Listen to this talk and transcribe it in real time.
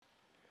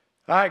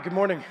All right, good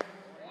morning.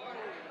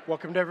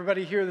 Welcome to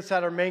everybody here that's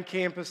at our main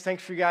campus.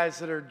 Thanks for you guys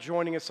that are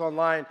joining us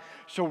online.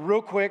 So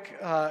real quick,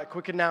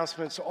 quick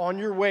announcement. So on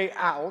your way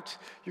out,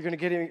 you're going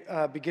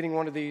to be getting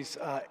one of these,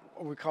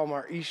 we call them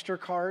our Easter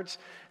cards.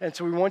 And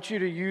so we want you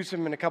to use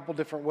them in a couple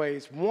different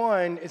ways.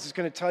 One is it's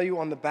going to tell you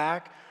on the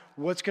back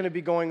what's going to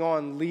be going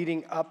on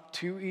leading up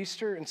to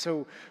Easter. And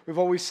so we've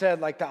always said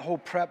like that whole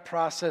prep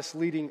process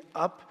leading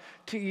up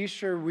to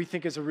Easter, we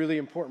think is a really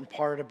important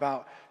part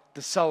about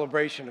the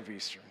celebration of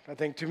Easter. I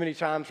think too many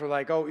times we're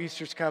like, oh,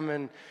 Easter's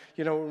coming,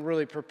 we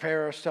really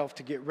prepare ourselves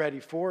to get ready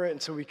for it. And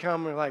so we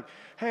come and we're like,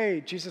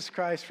 hey, Jesus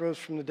Christ rose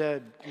from the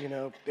dead,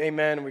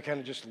 amen. And we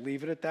kind of just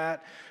leave it at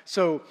that.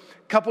 So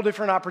a couple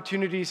different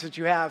opportunities that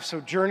you have.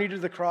 So Journey to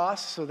the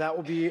Cross. So that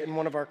will be in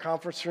one of our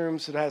conference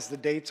rooms. It has the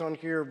dates on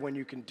here of when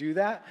you can do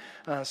that.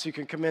 So you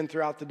can come in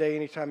throughout the day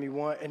anytime you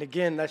want. And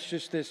again, that's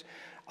just this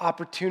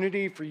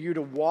opportunity for you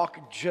to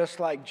walk just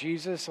like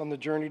Jesus on the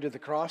journey to the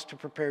cross to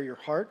prepare your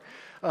heart.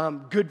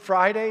 Good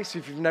Friday, so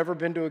if you've never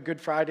been to a Good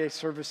Friday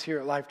service here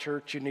at Life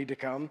Church, you need to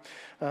come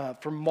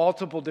for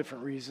multiple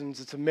different reasons.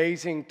 It's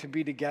amazing to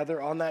be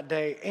together on that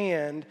day,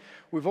 and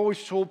we've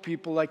always told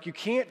people, you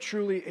can't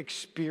truly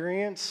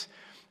experience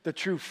the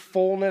true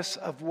fullness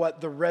of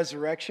what the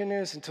resurrection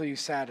is until you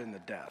sat in the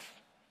death,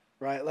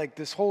 right?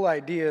 This whole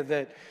idea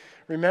that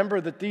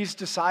remember that these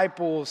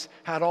disciples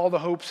had all the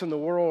hopes in the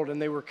world and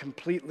they were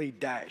completely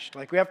dashed.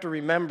 We have to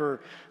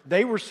remember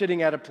they were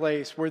sitting at a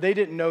place where they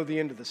didn't know the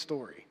end of the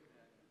story,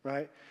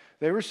 right?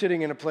 They were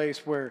sitting in a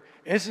place where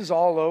this is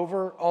all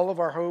over, all of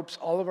our hopes,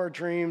 all of our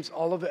dreams,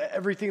 all of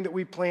everything that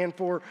we planned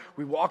for.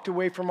 We walked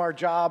away from our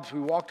jobs. We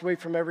walked away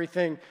from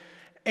everything.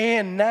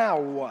 And now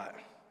what,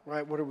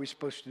 right? What are we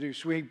supposed to do?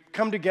 So we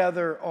come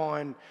together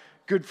on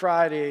Good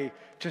Friday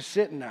to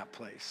sit in that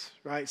place,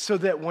 right? So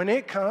that when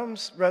it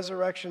comes,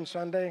 Resurrection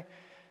Sunday,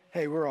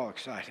 hey, we're all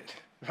excited,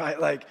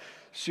 right?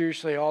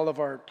 Seriously, all of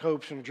our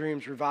hopes and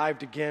dreams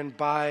revived again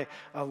by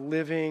a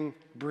living,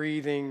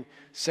 breathing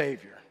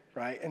Savior,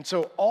 right? And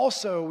so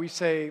also we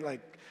say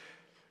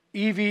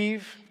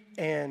Eve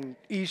and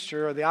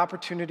Easter are the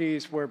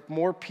opportunities where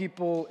more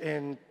people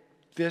in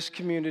this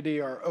community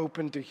are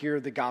open to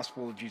hear the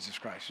gospel of Jesus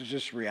Christ. It's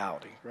just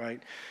reality,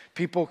 right?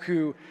 People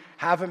who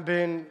haven't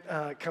been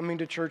coming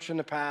to church in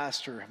the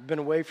past or have been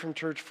away from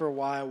church for a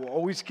while will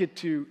always get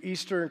to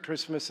Easter and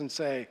Christmas and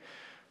say,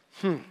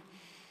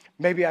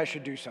 maybe I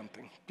should do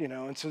something,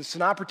 And so it's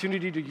an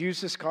opportunity to use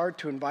this card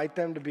to invite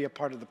them to be a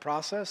part of the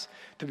process,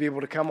 to be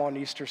able to come on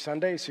Easter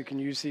Sunday. So you can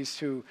use these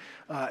to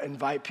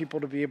invite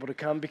people to be able to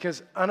come,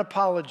 because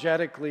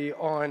unapologetically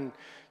on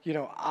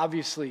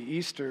obviously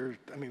Easter,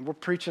 we're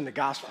preaching the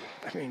gospel.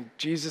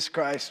 Jesus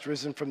Christ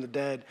risen from the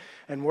dead,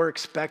 and we're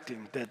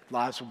expecting that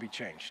lives will be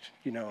changed,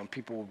 and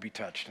people will be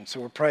touched. And so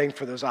we're praying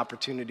for those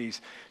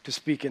opportunities to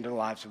speak into the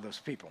lives of those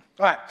people.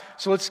 All right,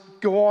 so let's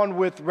go on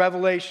with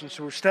Revelation.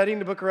 So we're studying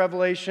the book of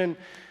Revelation.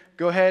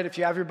 Go ahead, if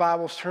you have your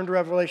Bibles, turn to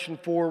Revelation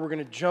 4. We're going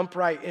to jump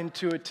right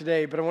into it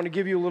today, but I want to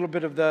give you a little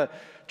bit of the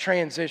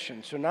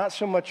transition. So not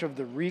so much of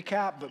the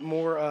recap, but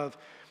more of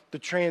the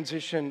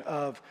transition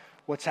of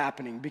what's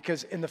happening.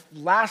 Because in the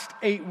last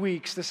 8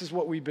 weeks, this is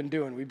what we've been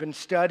doing. We've been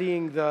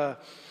studying what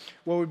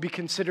would be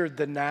considered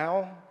the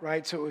now,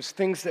 right? So it was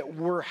things that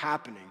were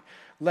happening.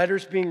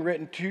 Letters being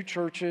written to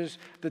churches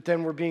that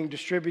then were being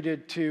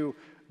distributed to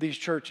these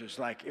churches.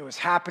 It was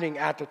happening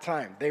at the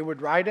time. They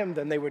would write them,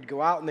 then they would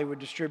go out and they would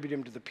distribute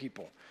them to the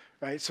people,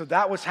 right? So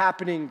that was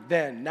happening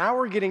then. Now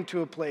we're getting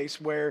to a place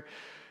where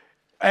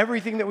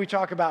everything that we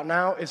talk about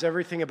now is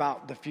everything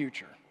about the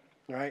future.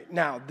 Right?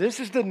 Now, this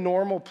is the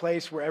normal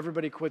place where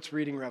everybody quits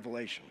reading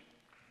Revelation,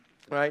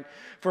 right?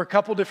 For a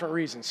couple different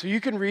reasons. So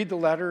you can read the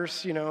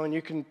letters, and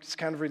it's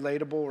kind of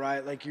relatable,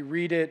 right? You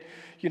read it,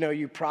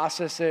 you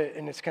process it,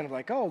 and it's kind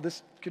of oh,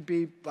 this could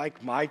be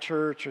like my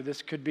church, or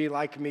this could be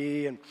like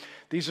me, and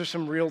these are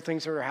some real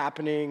things that are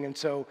happening, and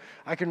so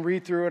I can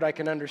read through it, I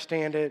can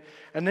understand it,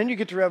 and then you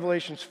get to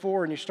Revelations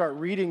 4, and you start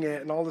reading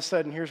it, and all of a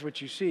sudden, here's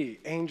what you see.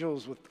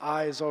 Angels with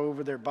eyes all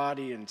over their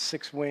body and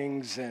 6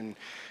 wings, and,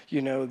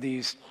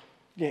 these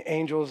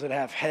angels that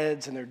have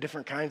heads, and they're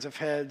different kinds of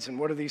heads, and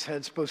what are these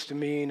heads supposed to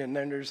mean? And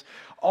then there's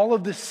all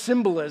of this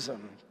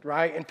symbolism,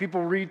 right? And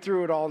people read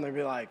through it all, and they'll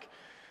be like,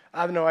 I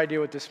have no idea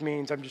what this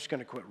means. I'm just going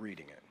to quit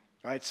reading it,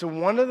 right? So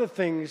one of the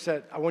things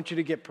that I want you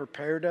to get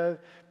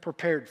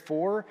prepared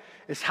for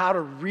is how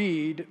to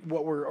read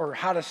or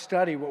how to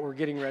study what we're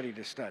getting ready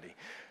to study.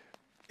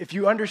 If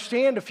you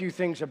understand a few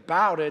things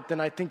about it, then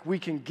I think we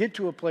can get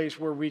to a place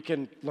where we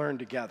can learn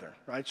together,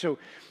 right? So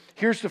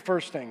here's the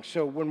first thing.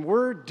 So when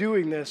we're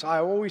doing this, I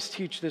always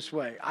teach this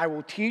way. I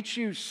will teach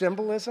you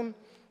symbolism.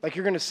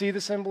 You're going to see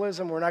the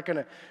symbolism. We're not going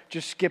to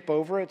just skip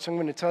over it. So I'm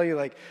going to tell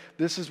you,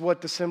 this is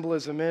what the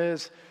symbolism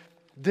is.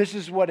 This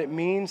is what it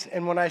means.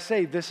 And when I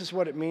say this is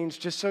what it means,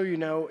 just so you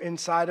know,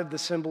 inside of the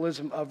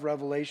symbolism of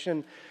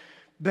Revelation,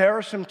 there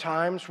are some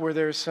times where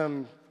there's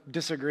some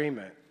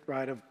disagreement,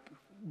 right, of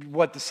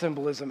what the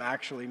symbolism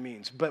actually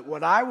means. But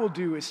what I will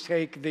do is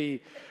take the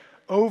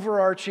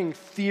overarching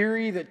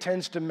theory that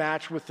tends to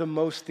match with the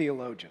most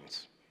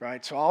theologians,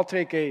 right? So I'll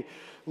take a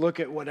look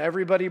at what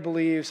everybody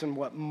believes and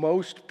what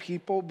most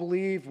people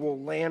believe. We'll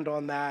land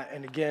on that.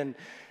 And again,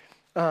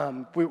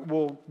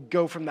 we'll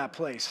go from that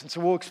place. And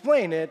so we'll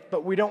explain it,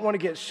 but we don't want to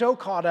get so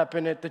caught up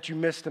in it that you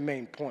miss the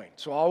main point.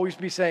 So I'll always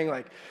be saying,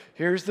 like,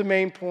 here's the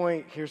main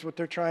point. Here's what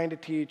they're trying to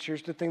teach.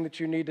 Here's the thing that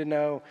you need to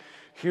know.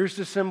 Here's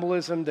the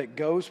symbolism that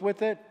goes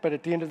with it. But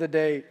at the end of the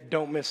day,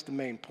 don't miss the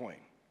main point.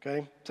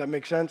 Okay? Does that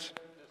make sense?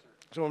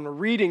 So when we're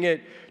reading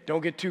it,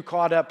 don't get too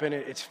caught up in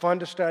it. It's fun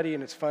to study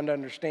and it's fun to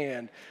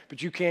understand,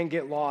 but you can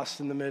get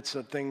lost in the midst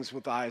of things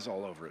with eyes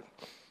all over it.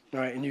 All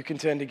right, and you can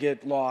tend to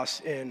get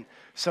lost in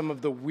some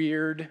of the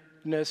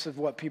weirdness of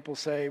what people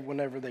say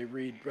whenever they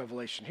read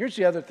Revelation. Here's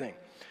the other thing.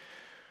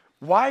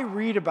 Why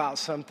read about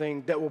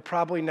something that will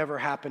probably never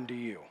happen to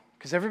you?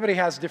 Because everybody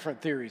has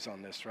different theories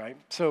on this, right?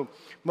 So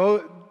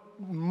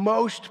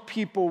most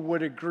people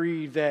would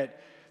agree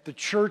that the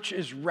church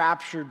is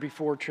raptured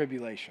before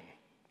tribulation,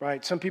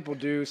 right? Some people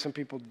do, some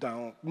people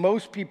don't.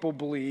 Most people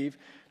believe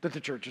that the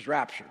church is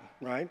raptured,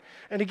 right?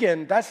 And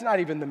again, that's not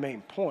even the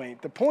main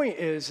point. The point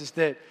is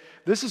that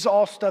this is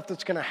all stuff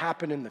that's going to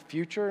happen in the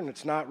future, and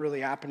it's not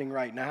really happening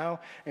right now,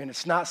 and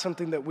it's not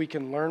something that we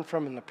can learn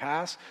from in the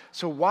past.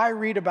 So why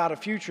read about a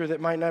future that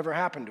might never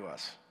happen to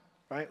us,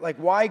 right? Like,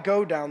 why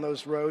go down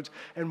those roads,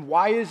 and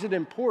why is it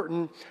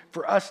important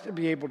for us to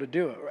be able to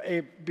do it,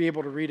 or be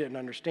able to read it and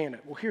understand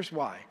it? Well, here's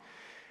why.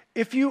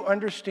 If you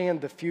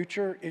understand the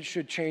future, it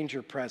should change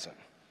your present,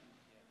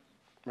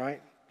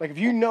 right? Like, if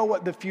you know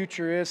what the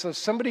future is, so if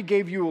somebody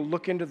gave you a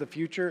look into the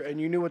future and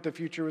you knew what the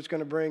future was going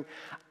to bring,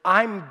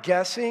 I'm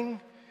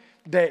guessing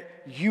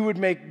that you would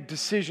make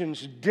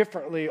decisions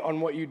differently on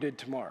what you did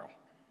tomorrow,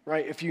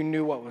 right? If you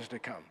knew what was to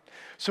come.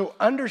 So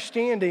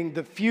understanding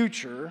the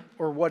future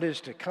or what is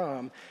to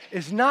come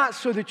is not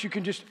so that you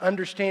can just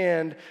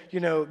understand,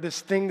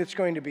 this thing that's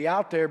going to be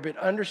out there, but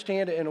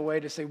understand it in a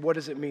way to say, what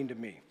does it mean to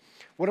me?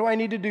 What do I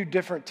need to do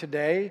different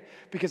today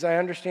because I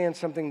understand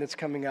something that's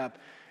coming up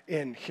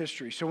in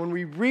history? So when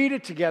we read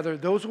it together,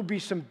 those will be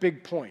some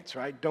big points,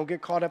 right? Don't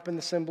get caught up in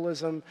the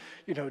symbolism.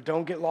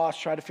 Don't get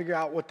lost. Try to figure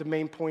out what the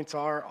main points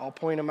are. I'll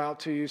point them out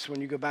to you so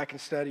when you go back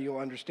and study, you'll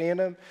understand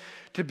them.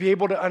 To be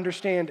able to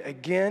understand,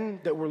 again,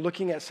 that we're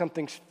looking at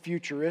something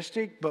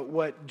futuristic, but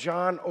what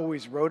John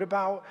always wrote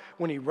about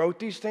when he wrote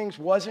these things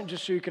wasn't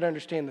just so you could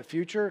understand the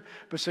future,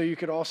 but so you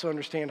could also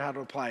understand how to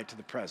apply it to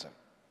the present.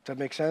 Does that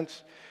make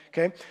sense?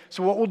 Okay,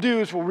 so what we'll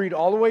do is we'll read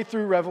all the way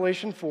through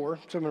Revelation 4.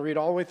 So I'm going to read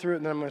all the way through it,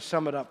 and then I'm going to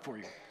sum it up for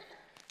you.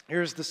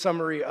 Here's the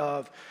summary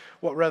of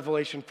what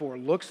Revelation 4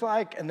 looks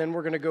like, and then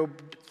we're going to go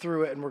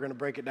through it, and we're going to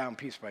break it down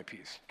piece by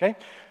piece. Okay?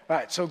 All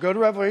right, so go to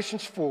Revelation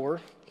 4,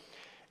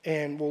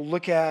 and we'll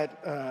look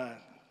at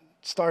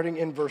starting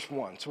in verse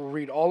 1. So we'll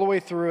read all the way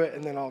through it,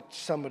 and then I'll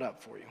sum it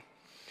up for you.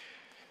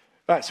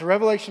 All right, so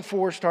Revelation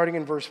 4, starting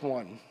in verse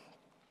 1.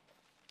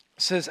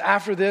 It says,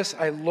 after this,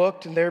 I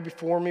looked, and there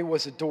before me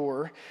was a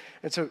door.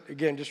 And so,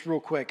 again, just real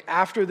quick,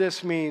 after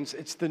this means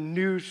it's the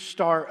new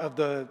start of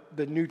the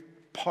new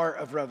part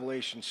of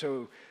Revelation.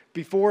 So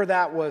before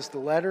that was the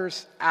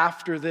letters,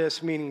 after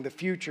this meaning the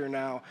future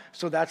now.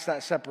 So that's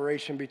that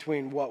separation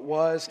between what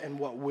was and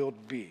what will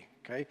be.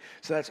 Okay?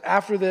 So that's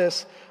after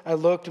this, I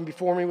looked, and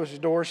before me was a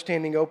door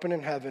standing open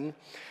in heaven.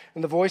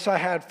 And the voice I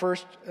had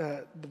first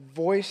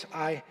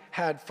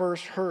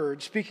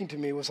heard speaking to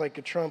me was like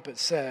a trumpet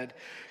said,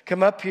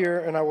 come up here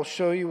and I will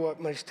show you what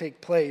must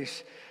take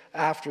place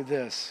after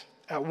this.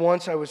 At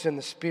once I was in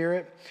the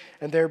Spirit,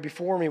 and there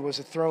before me was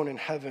a throne in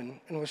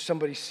heaven, and was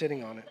somebody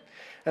sitting on it.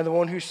 And the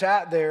one who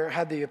sat there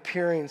had the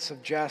appearance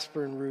of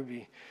jasper and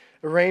ruby.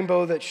 A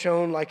rainbow that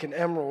shone like an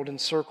emerald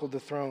encircled the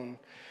throne.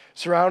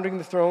 Surrounding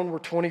the throne were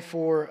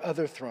 24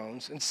 other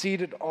thrones, and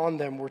seated on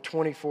them were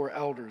 24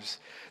 elders.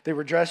 They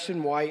were dressed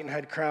in white and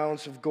had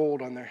crowns of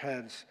gold on their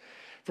heads.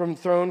 From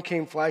the throne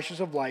came flashes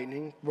of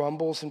lightning,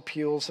 rumbles and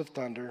peals of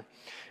thunder.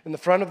 In the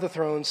front of the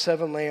throne,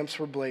 7 lamps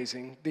were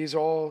blazing. These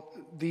are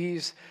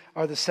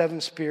the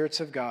 7 spirits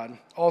of God.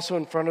 Also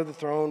in front of the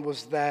throne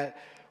was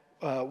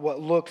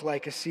what looked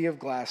like a sea of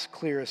glass,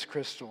 clear as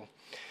crystal.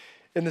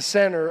 In the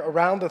center,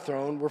 around the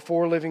throne, were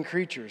 4 living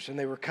creatures, and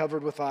they were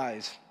covered with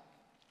eyes,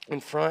 in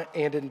front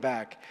and in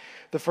back.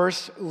 The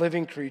first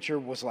living creature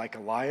was like a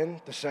lion.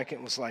 The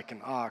second was like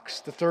an ox.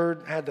 The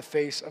third had the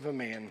face of a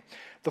man.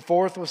 The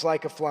fourth was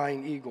like a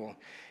flying eagle.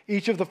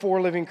 Each of the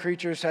 4 living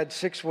creatures had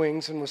 6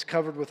 wings and was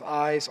covered with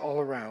eyes all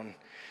around,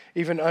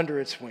 even under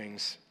its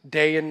wings.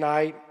 Day and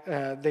night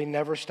they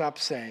never stopped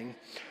saying,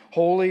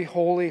 holy,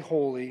 holy,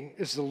 holy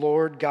is the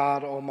Lord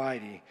God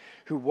Almighty,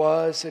 who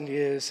was and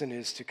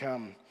is to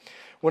come.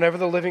 Whenever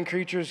the living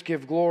creatures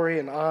give glory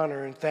and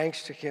honor and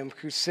thanks to him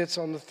who sits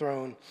on the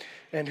throne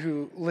and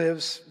who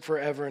lives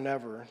forever and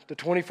ever, the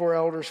 24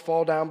 elders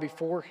fall down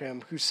before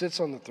him who sits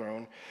on the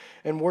throne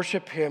and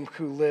worship him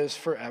who lives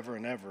forever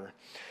and ever.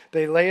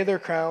 They lay their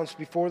crowns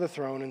before the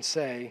throne and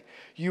say,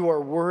 "You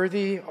are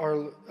worthy,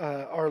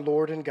 our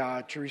Lord and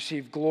God, to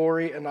receive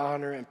glory and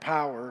honor and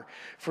power,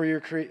 for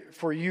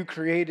you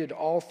created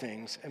all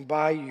things, and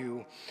by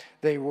you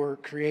they were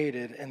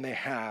created, and they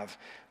have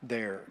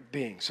their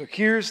being." So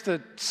here's the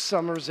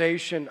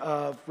summarization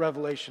of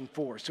Revelation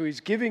 4. So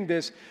he's giving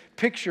this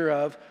picture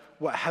of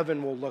what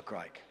heaven will look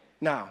like.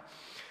 Now,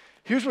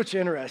 here's what's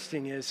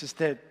interesting is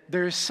that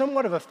there is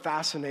somewhat of a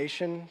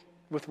fascination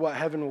with what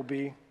heaven will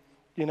be.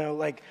 You know,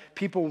 like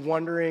people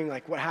wondering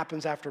like what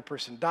happens after a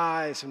person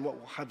dies and what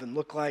will heaven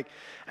look like.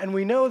 And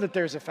we know that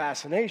there's a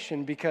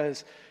fascination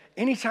because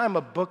anytime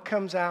a book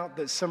comes out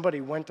that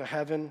somebody went to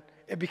heaven,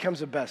 it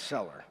becomes a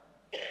bestseller,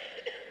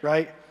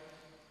 right?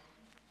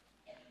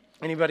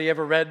 Anybody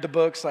ever read the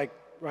books like,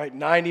 right,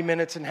 90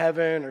 Minutes in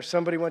Heaven, or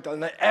somebody went to,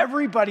 and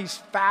everybody's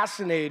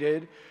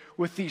fascinated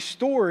with these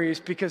stories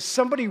because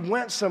somebody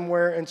went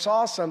somewhere and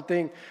saw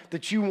something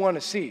that you want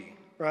to see,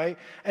 right?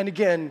 And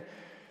again,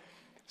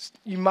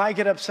 you might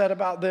get upset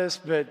about this,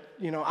 but,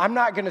 you know, I'm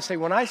not going to say,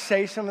 when I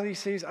say some of these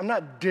things, I'm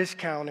not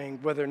discounting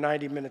whether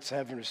 90 Minutes in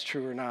Heaven is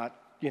true or not.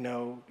 You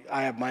know,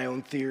 I have my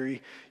own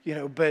theory, you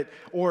know,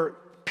 or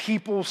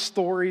people's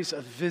stories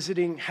of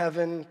visiting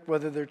heaven,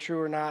 whether they're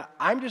true or not.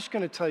 I'm just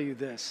going to tell you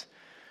this.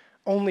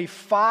 Only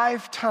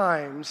 5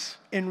 times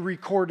in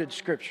recorded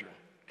scripture,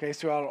 okay,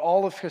 throughout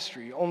all of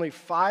history, only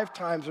 5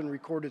 times in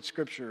recorded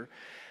scripture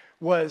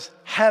was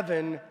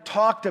heaven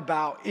talked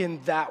about in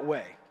that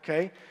way,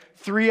 okay?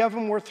 3 of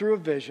them were through a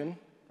vision,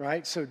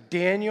 right? So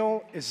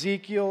Daniel,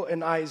 Ezekiel,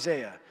 and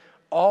Isaiah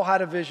all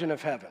had a vision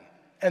of heaven,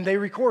 and they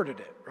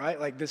recorded it, right?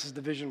 Like, this is the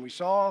vision we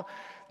saw.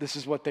 This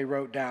is what they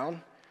wrote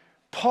down.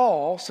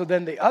 Paul, so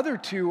then the other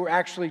 2 were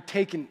actually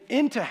taken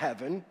into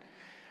heaven.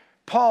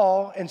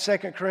 Paul in 2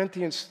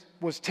 Corinthians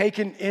was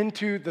taken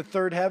into the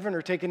third heaven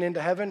or taken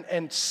into heaven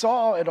and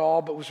saw it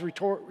all, but was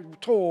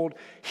told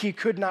he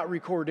could not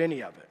record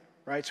any of it,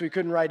 right? So he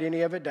couldn't write any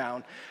of it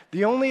down.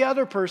 The only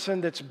other person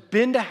that's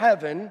been to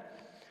heaven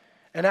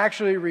and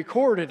actually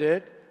recorded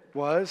it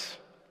was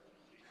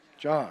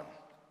John,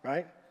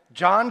 right?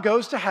 John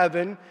goes to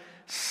heaven,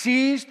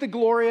 sees the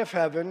glory of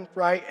heaven,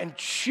 right, and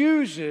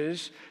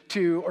chooses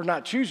to, or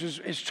not chooses,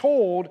 is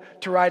told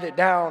to write it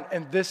down,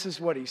 and this is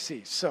what he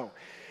sees. So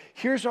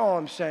here's all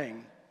I'm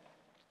saying.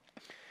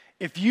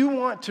 If you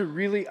want to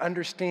really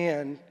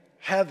understand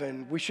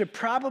heaven, we should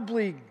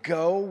probably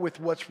go with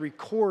what's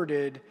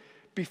recorded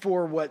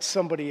before what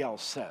somebody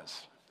else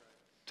says.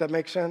 Does that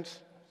make sense?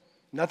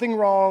 Nothing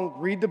wrong,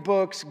 read the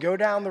books, go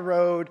down the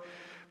road,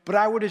 but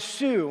I would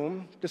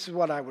assume, this is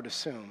what I would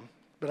assume,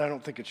 but I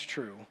don't think it's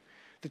true,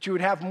 that you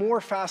would have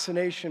more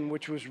fascination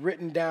which was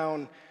written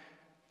down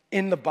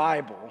in the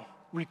Bible,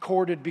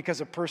 recorded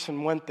because a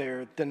person went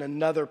there, than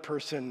another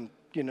person,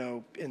 you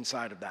know,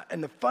 inside of that.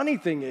 And the funny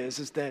thing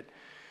is that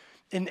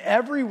in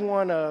every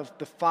one of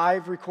the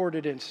 5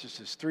 recorded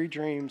instances, 3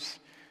 dreams,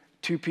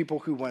 2 people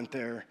who went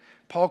there,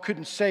 Paul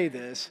couldn't say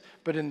this,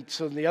 but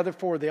so in the other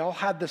 4, they all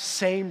had the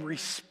same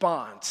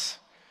response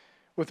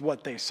with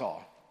what they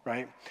saw,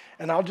 right?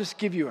 And I'll just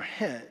give you a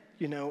hint.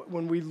 You know,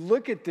 when we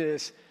look at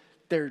this,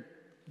 they're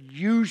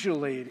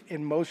usually,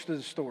 in most of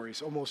the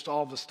stories, almost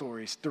all of the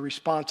stories, the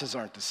responses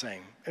aren't the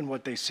same, and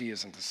what they see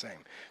isn't the same.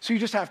 So you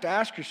just have to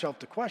ask yourself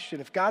the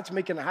question, if God's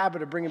making a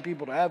habit of bringing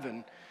people to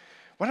heaven,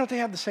 why don't they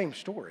have the same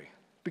story?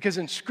 Because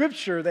in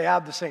Scripture, they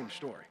have the same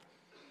story.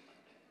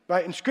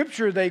 Right? In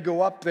Scripture, they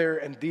go up there,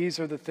 and these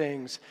are the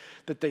things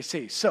that they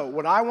see. So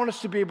what I want us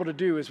to be able to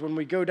do is when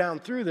we go down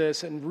through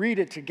this and read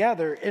it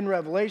together in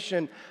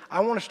Revelation,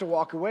 I want us to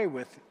walk away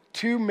with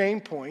 2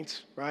 main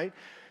points, right?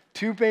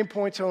 2 main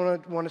points I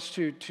want us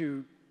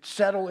to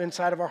settle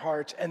inside of our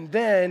hearts, and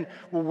then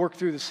we'll work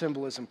through the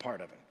symbolism part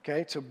of it,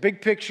 okay? So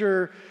big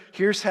picture,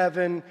 here's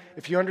heaven.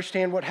 If you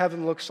understand what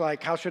heaven looks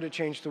like, how should it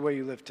change the way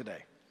you live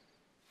today?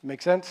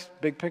 Make sense?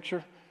 Big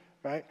picture,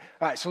 right?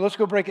 All right, so let's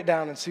go break it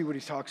down and see what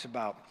he talks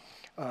about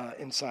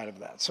inside of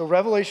that. So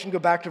Revelation, go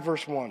back to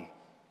verse 1.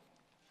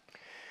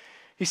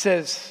 He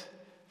says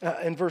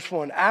in verse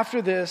 1,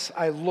 "After this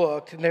I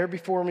looked, and there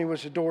before me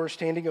was a door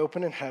standing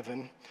open in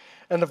heaven.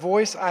 And the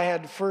voice I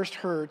had first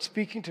heard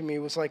speaking to me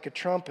was like a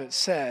trumpet,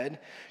 said,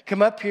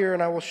 'Come up here,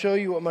 and I will show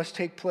you what must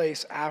take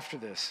place after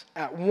this.'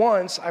 At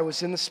once I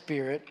was in the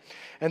Spirit,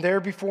 and there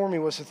before me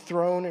was a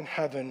throne in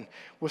heaven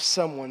with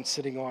someone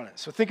sitting on it."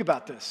 So think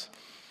about this.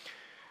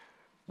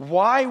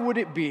 Why would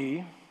it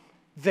be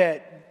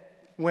that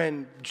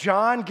when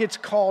John gets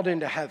called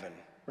into heaven,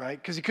 right?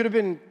 Because he could have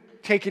been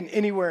taken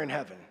anywhere in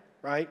heaven,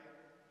 right?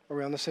 Are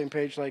we on the same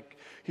page? Like,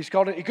 he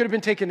could have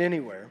been taken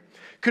anywhere.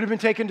 Could have been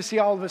taken to see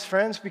all of his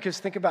friends, because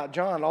think about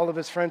John, all of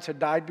his friends had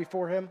died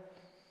before him,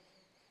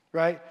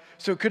 right?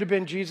 So it could have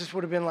been, Jesus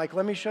would have been like,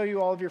 "Let me show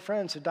you all of your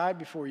friends that died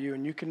before you,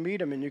 and you can meet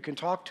them, and you can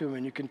talk to them,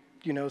 and you can,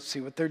 see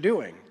what they're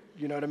doing."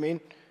 You know what I mean?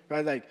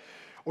 Right? Like,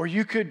 or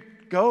you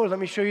could go, "Let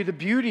me show you the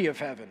beauty of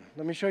heaven.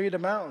 Let me show you the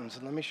mountains,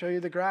 and let me show you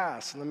the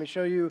grass, and let me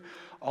show you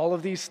all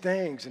of these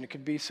things," and it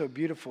could be so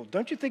beautiful.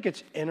 Don't you think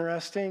it's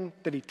interesting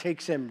that he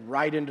takes him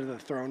right into the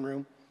throne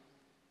room?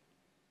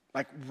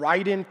 like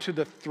right into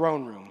the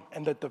throne room,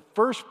 and that the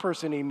first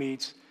person he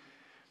meets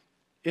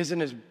isn't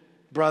his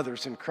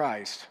brothers in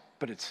Christ,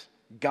 but it's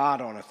God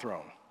on a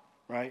throne,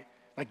 right?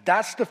 Like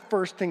that's the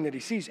first thing that he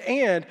sees.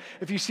 And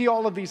if you see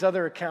all of these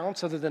other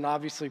accounts, other than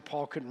obviously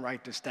Paul couldn't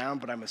write this down,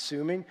 but I'm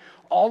assuming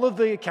all of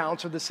the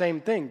accounts are the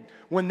same thing.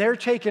 When they're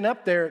taken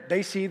up there,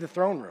 they see the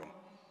throne room,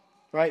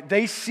 right?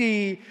 They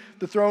see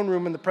the throne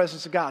room in the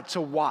presence of God.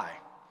 So why?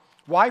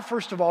 Why,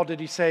 first of all, did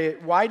he say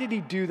it? Why did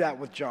he do that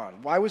with John?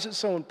 Why was it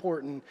so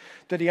important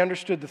that he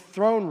understood the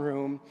throne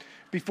room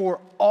before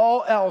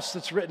all else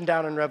that's written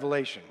down in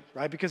Revelation,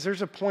 right? Because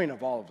there's a point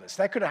of all of this.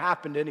 That could have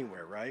happened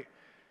anywhere, right?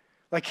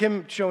 Like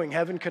him showing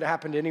heaven could have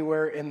happened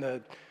anywhere in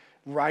the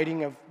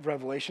writing of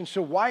Revelation.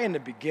 So why in the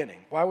beginning?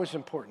 Why was it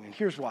important? And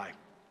here's why.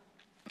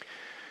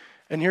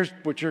 And here's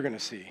what you're going to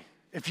see.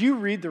 If you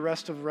read the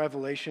rest of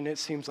Revelation, it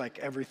seems like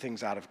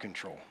everything's out of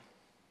control.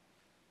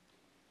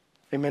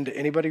 Amen to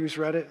anybody who's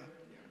read it?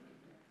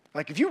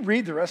 Like if you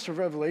read the rest of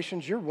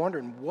Revelations, you're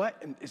wondering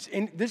what is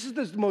in, this is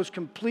the most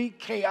complete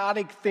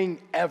chaotic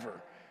thing ever,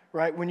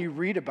 right? When you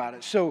read about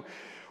it. So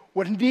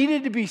what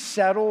needed to be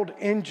settled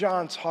in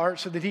John's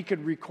heart so that he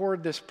could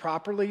record this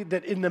properly,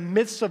 that in the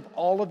midst of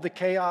all of the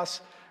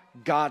chaos,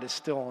 God is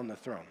still on the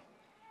throne.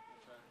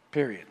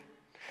 Period.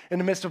 In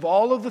the midst of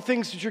all of the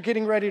things that you're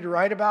getting ready to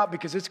write about,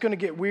 because it's going to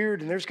get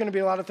weird and there's going to be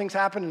a lot of things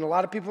happen and a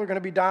lot of people are going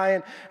to be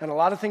dying and a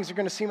lot of things are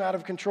going to seem out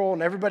of control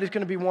and everybody's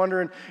going to be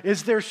wondering,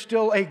 is there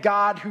still a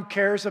God who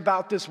cares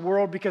about this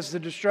world? Because the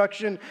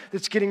destruction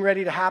that's getting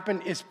ready to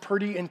happen is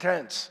pretty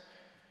intense.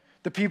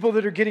 The people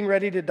that are getting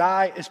ready to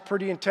die is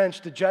pretty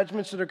intense. The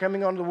judgments that are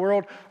coming onto the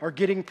world are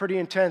getting pretty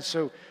intense.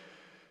 So,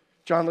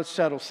 John, let's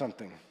settle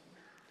something.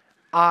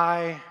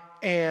 I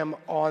am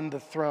on the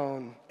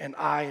throne and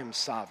I am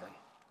sovereign.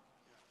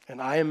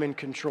 And I am in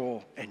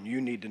control, and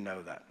you need to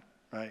know that,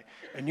 right?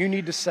 And you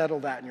need to settle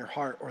that in your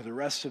heart, or the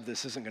rest of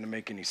this isn't going to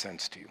make any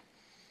sense to you.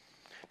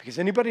 Because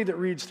anybody that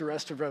reads the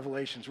rest of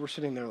Revelations, we're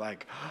sitting there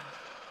like,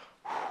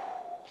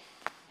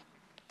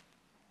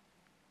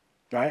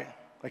 right?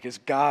 Like, is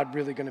God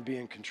really going to be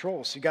in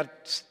control? So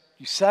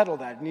you settle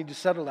that. You need to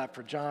settle that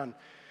for John.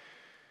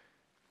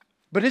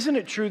 But isn't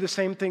it true the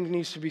same thing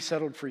needs to be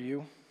settled for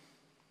you?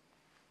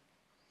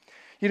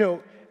 You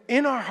know,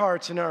 in our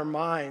hearts and our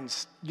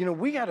minds, you know,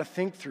 we got to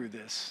think through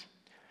this.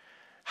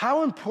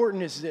 How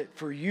important is it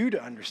for you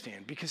to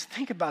understand? Because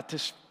think about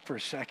this for a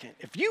second.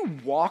 If you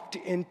walked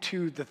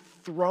into the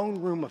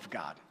throne room of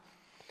God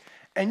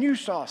and you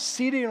saw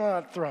seated on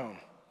that throne,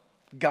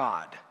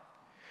 God,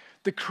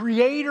 the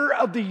creator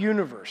of the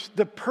universe,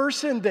 the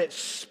person that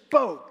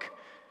spoke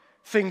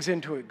things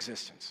into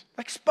existence,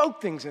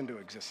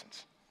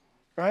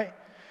 right?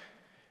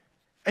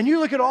 And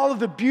you look at all of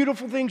the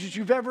beautiful things that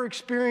you've ever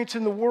experienced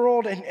in the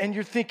world, and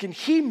you're thinking,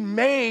 he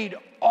made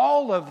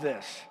all of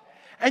this.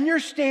 And you're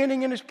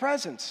standing in his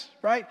presence,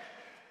 right?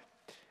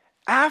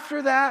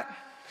 After that,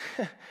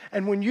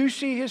 and when you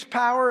see his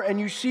power and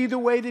you see the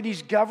way that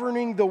he's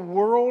governing the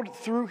world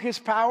through his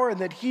power and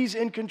that he's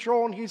in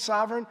control and he's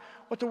sovereign,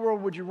 what the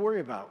world would you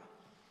worry about?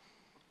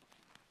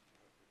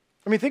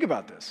 I mean, think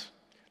about this.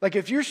 Like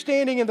if you're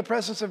standing in the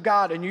presence of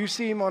God and you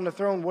see him on the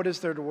throne, what is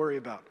there to worry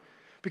about?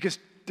 Because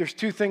there's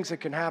two things that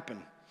can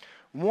happen.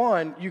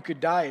 One, you could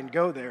die and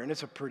go there, and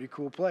it's a pretty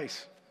cool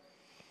place.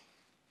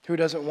 Who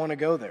doesn't want to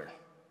go there?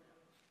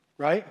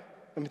 Right?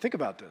 I mean, think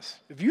about this.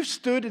 If you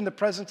stood in the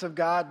presence of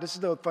God, this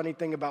is the funny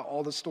thing about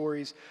all the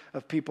stories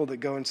of people that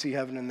go and see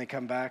heaven and they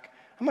come back.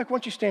 I'm like,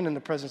 once you stand in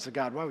the presence of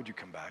God, why would you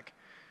come back?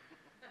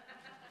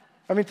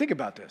 I mean, think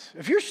about this.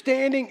 If you're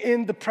standing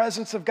in the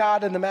presence of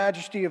God and the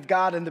majesty of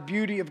God and the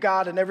beauty of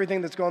God and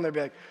everything that's going there,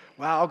 be like,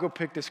 wow, I'll go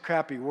pick this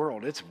crappy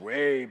world. It's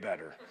way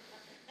better.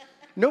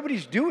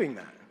 Nobody's doing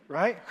that,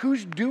 right?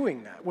 Who's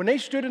doing that? When they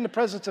stood in the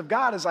presence of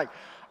God, it's like,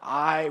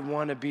 I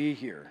want to be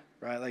here,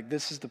 right? Like,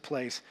 this is the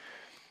place.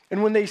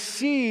 And when they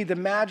see the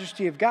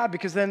majesty of God,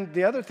 because then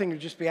the other thing would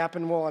just be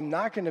happening, well, I'm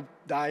not going to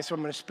die, so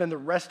I'm going to spend the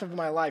rest of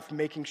my life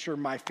making sure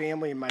my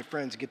family and my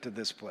friends get to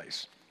this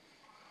place.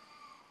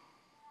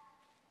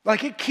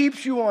 Like, it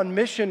keeps you on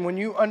mission when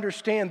you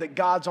understand that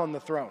God's on the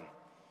throne,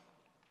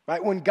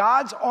 right? When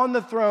God's on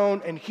the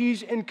throne and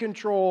he's in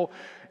control,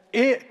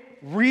 it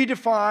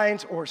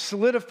redefines or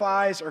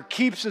solidifies or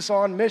keeps us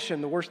on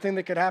mission. The worst thing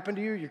that could happen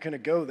to you, you're going to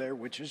go there,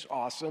 which is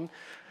awesome.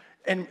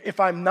 And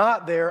if I'm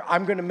not there,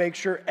 I'm going to make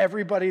sure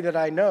everybody that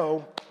I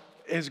know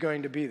is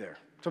going to be there.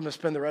 So I'm going to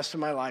spend the rest of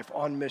my life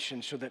on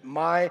mission so that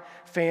my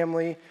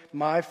family,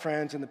 my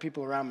friends, and the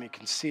people around me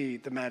can see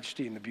the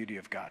majesty and the beauty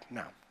of God.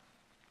 Now,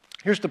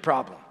 here's the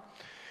problem.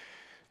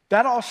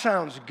 That all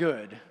sounds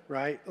good,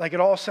 right? Like it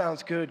all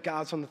sounds good.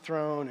 God's on the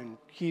throne and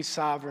he's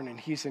sovereign and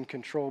he's in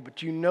control. But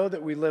do you know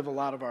that we live a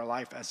lot of our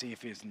life as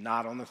if he's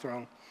not on the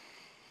throne?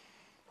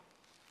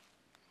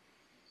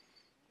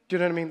 Do you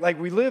know what I mean?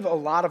 Like we live a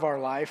lot of our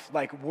life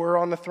like we're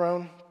on the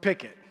throne.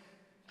 Pick it,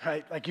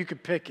 right? Like you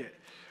could pick it.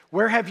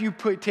 Where have you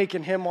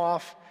taken him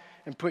off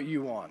and put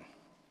you on?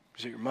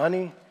 Is it your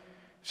money?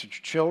 Is it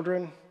your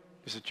children?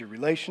 Is it your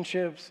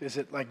relationships? Is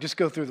it like, just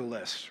go through the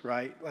list,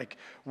 right? Like,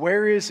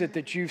 where is it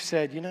that you've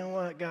said, you know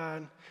what,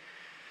 God,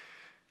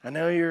 I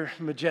know you're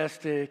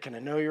majestic, and I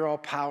know you're all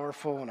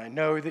powerful, and I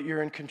know that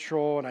you're in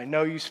control, and I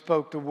know you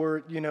spoke the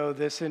word,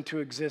 this into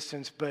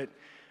existence, but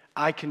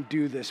I can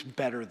do this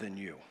better than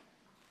you.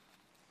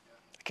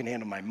 I can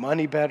handle my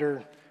money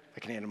better. I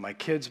can handle my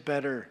kids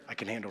better. I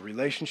can handle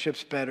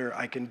relationships better.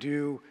 I can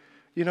do,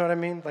 you know what I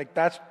mean? Like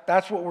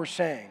that's what we're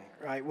saying,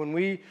 right? When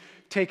we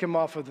take him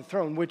off of the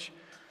throne, which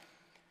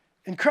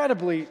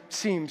incredibly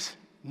seems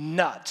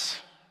nuts,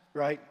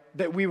 right?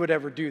 That we would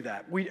ever do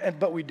that.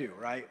 But we do,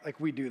 right? Like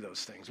we do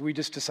those things. We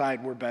just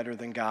decide we're better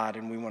than God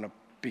and we want to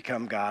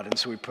become God, and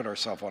so we put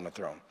ourselves on the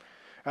throne,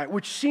 right?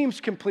 Which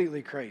seems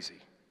completely crazy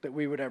that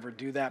we would ever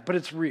do that, but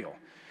it's real.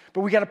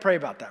 But we got to pray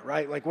about that,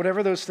 right? Like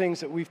whatever those things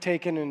that we've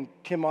taken and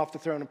him off the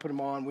throne and put him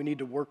on, we need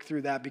to work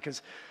through that,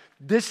 because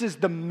this is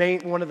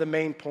one of the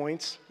main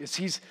points is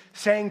he's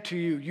saying to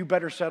you, you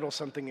better settle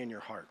something in your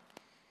heart.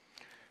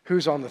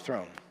 Who's on the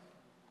throne?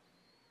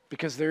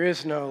 Because there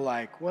is no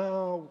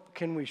well,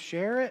 can we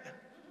share it?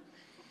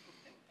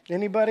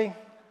 Anybody?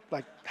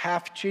 Like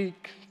half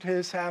cheek,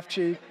 his half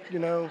cheek,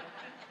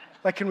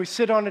 Like, can we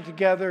sit on it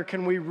together?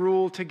 Can we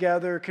rule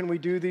together? Can we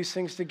do these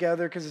things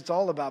together? Because it's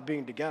all about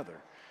being together,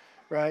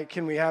 right?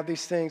 Can we have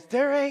these things?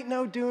 There ain't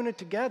no doing it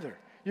together.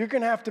 You're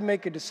going to have to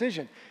make a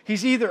decision.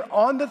 He's either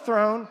on the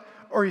throne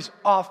or he's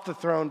off the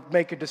throne.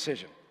 Make a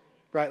decision,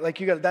 right? Like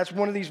that's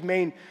one of these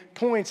main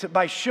points, that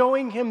by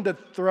showing him the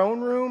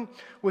throne room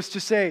was to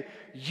say,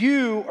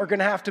 you are going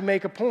to have to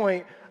make a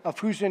point of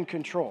who's in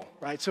control,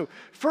 right? So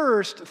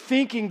first,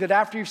 thinking that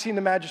after you've seen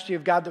the majesty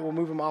of God that will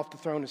move him off the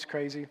throne is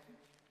crazy.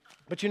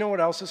 But you know what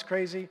else is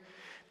crazy?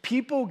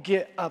 People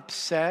get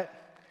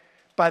upset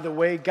by the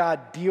way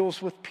God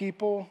deals with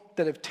people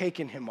that have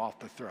taken him off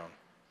the throne,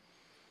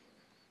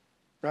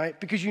 right?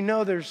 Because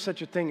there's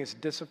such a thing as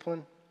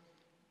discipline,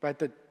 right?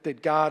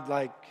 That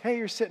God hey,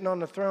 you're sitting on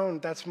the throne,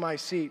 that's my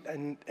seat,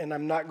 and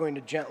I'm not going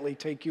to gently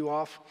take you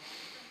off.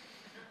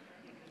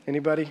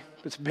 Anybody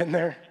that's been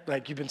there?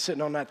 Like you've been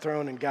sitting on that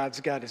throne and God's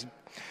got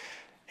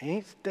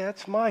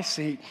that's my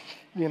seat,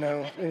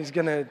 and he's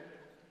going to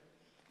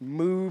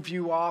move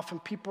you off,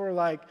 and people are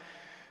like,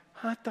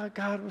 I thought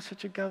God was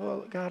such a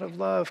God of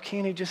love.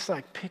 Can't he just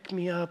pick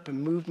me up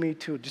and move me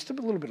to just a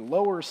little bit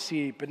lower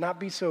seat, but not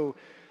be so,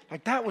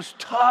 that was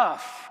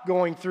tough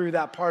going through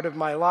that part of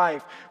my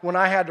life when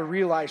I had to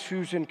realize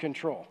who's in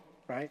control,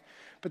 right?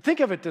 But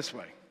think of it this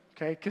way,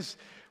 okay? Because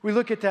we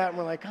look at that and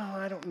we're like, oh,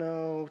 I don't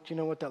know, do you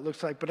know what that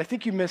looks like? But I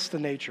think you miss the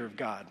nature of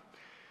God,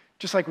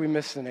 just like we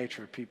miss the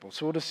nature of people.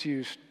 So we'll just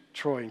use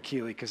Troy and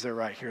Keely because they're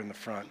right here in the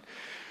front.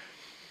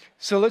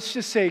 So let's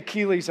just say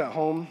Keely's at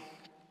home,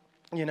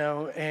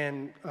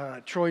 and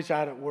Troy's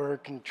out at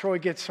work, and Troy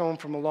gets home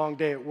from a long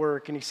day at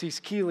work, and he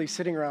sees Keely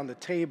sitting around the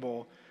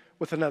table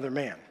with another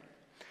man.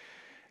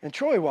 And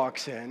Troy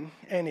walks in,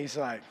 and he's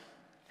like,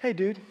 hey,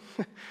 dude,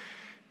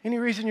 any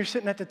reason you're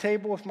sitting at the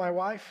table with my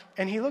wife?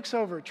 And he looks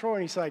over at Troy,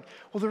 and he's like,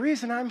 well, the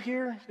reason I'm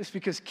here is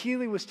because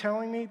Keely was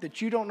telling me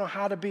that you don't know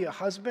how to be a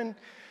husband,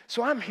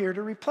 so I'm here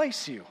to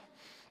replace you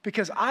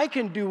because I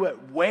can do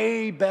it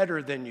way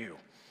better than you.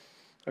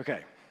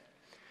 Okay.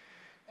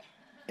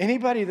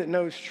 Anybody that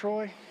knows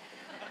Troy?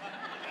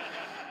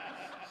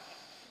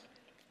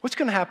 What's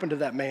going to happen to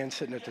that man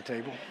sitting at the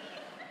table?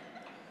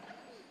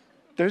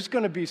 There's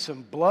going to be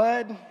some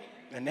blood,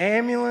 an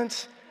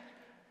ambulance.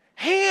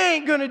 He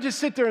ain't going to just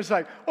sit there and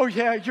say, oh,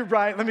 yeah, you're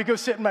right. Let me go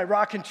sit in my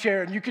rocking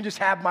chair and you can just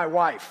have my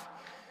wife.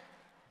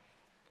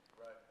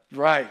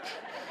 Right.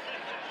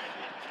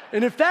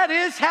 And if that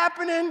is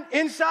happening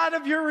inside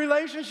of your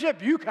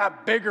relationship, you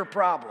got bigger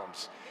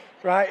problems.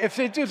 Right? If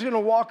they're just going to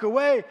walk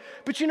away.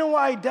 But you know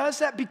why he does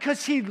that?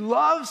 Because he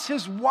loves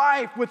his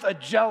wife with a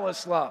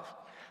jealous love.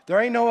 There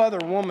ain't no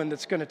other woman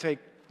that's going to take,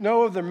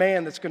 no other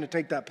man that's going to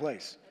take that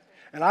place.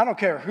 And I don't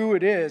care who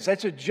it is.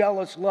 That's a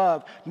jealous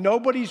love.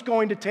 Nobody's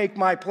going to take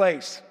my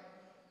place.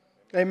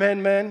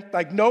 Amen, men?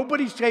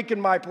 Nobody's taking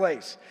my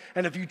place.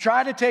 And if you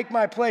try to take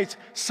my place,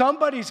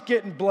 somebody's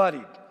getting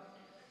bloodied.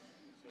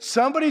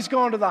 Somebody's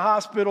going to the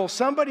hospital.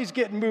 Somebody's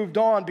getting moved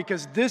on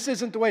because this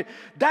isn't the way.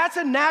 That's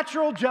a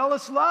natural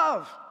jealous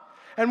love.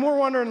 And we're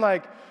wondering I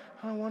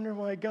wonder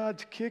why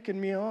God's kicking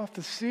me off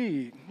the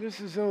seat. This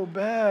is so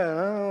bad.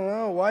 I don't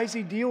know. Why is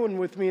he dealing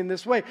with me in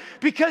this way?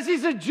 Because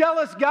he's a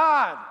jealous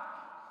God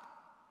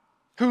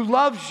who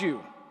loves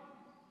you,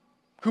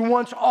 who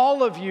wants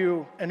all of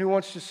you, and who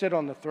wants to sit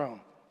on the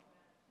throne.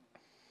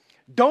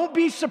 Don't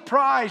be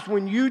surprised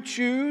when you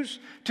choose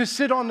to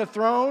sit on the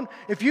throne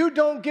if you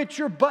don't get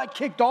your butt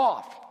kicked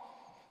off.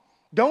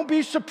 Don't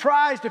be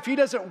surprised if he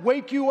doesn't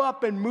wake you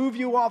up and move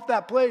you off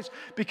that place,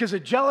 because a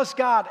jealous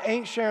God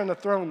ain't sharing the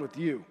throne with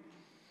you.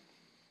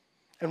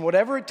 And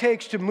whatever it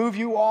takes to move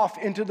you off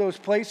into those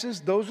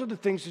places, those are the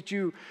things that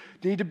you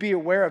need to be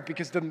aware of,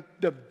 because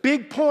the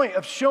big point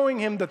of showing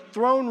him the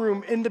throne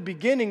room in the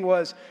beginning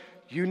was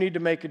you need to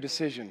make a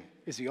decision.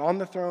 Is he on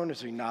the throne or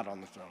is he not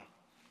on the throne?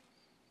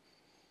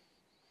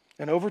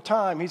 And over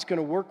time, he's going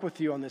to work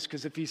with you on this,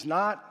 because if he's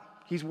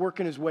not, he's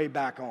working his way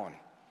back on.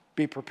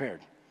 Be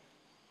prepared.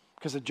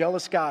 Because a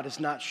jealous God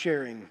is not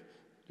sharing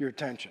your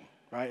attention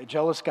right? A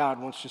jealous God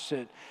wants to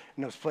sit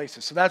in those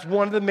places. So that's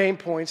one of the main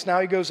points. Now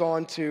he goes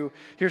on to,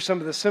 here's some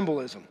of the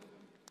symbolism,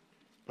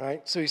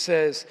 right? So he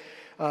says,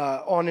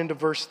 on into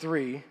verse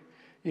 3,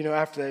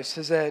 after this,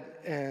 says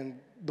that, and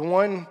the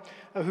one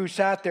who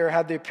sat there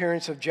had the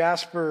appearance of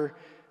jasper.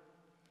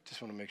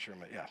 Just want to make sure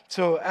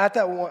So at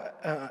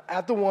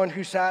the one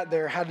who sat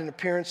there had an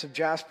appearance of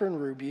jasper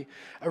and ruby,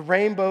 a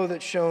rainbow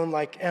that shone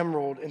like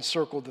emerald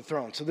encircled the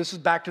throne. So this is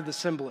back to the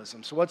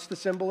symbolism. So what's the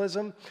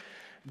symbolism?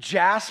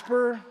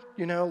 Jasper,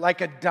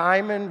 like a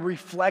diamond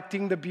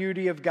reflecting the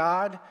beauty of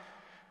God.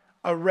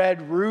 A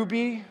red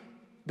ruby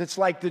that's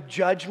like the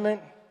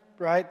judgment,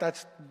 right?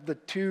 That's the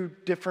two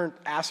different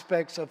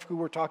aspects of who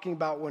we're talking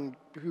about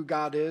who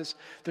God is.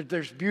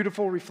 There's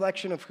beautiful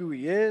reflection of who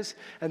he is,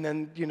 and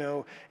then,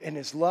 in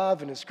his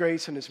love and his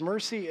grace and his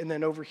mercy, and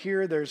then over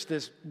here there's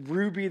this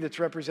ruby that's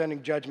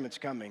representing judgment's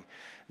coming.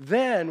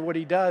 Then what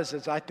he does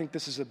is, I think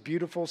this is a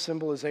beautiful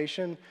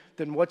symbolization,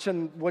 then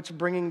what's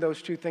bringing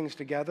those two things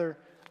together?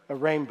 A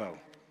rainbow.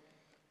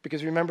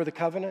 Because remember the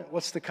covenant?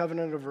 What's the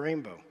covenant of a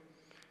rainbow?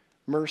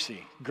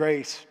 Mercy,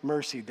 grace,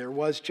 mercy. There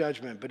was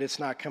judgment, but it's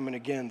not coming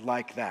again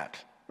like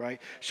that, right?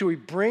 So he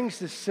brings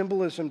this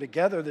symbolism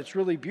together that's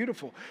really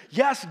beautiful.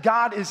 Yes,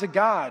 God is a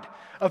God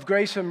of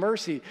grace and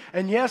mercy.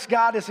 And yes,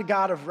 God is a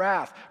God of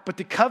wrath. But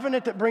the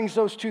covenant that brings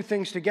those two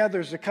things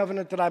together is the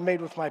covenant that I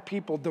made with my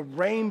people, the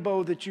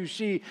rainbow that you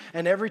see.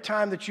 And every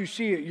time that you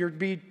see it,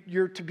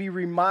 you're to be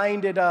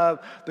reminded of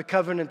the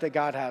covenant that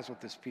God has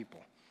with his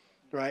people.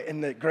 Right,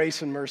 and that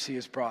grace and mercy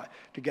is brought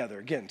together.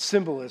 Again,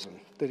 symbolism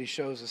that he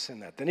shows us in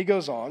that. Then he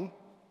goes on,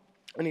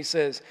 and he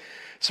says,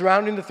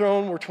 surrounding the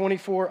throne were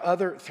 24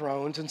 other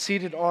thrones, and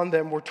seated on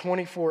them were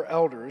 24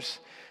 elders.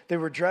 They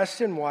were dressed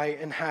in white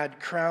and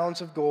had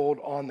crowns of gold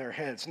on their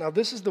heads. Now,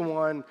 this is the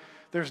one,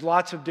 there's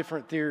lots of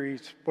different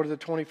theories. What are the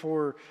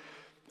 24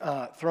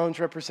 thrones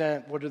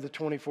represent? What are the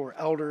 24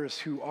 elders?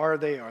 Who are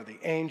they? Are they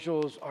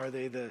angels? Are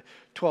they the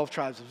 12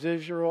 tribes of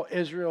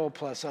Israel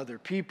plus other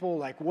people?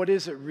 Like, what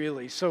is it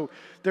really? So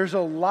there's a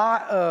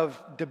lot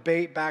of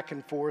debate back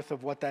and forth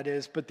of what that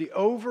is, but the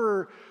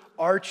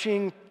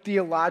overarching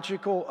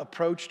theological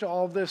approach to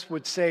all of this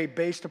would say,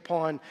 based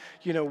upon,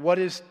 what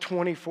is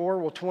 24?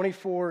 Well,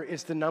 24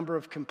 is the number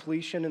of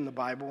completion in the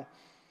Bible.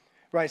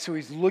 Right, so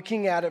he's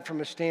looking at it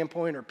from a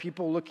standpoint, or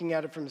people looking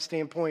at it from a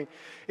standpoint,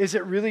 is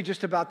it really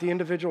just about the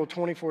individual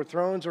 24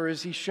 thrones, or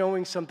is he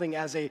showing something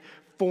as a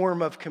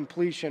form of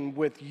completion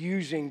with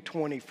using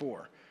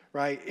 24,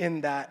 right,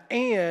 in that?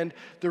 And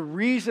the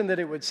reason that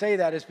it would say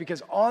that is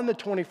because on the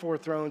 24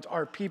 thrones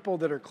are people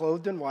that are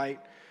clothed in white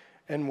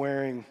and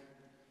wearing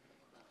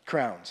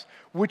crowns,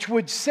 which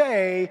would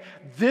say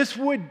this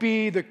would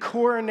be the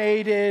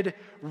coronated,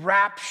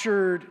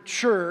 raptured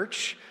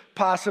church,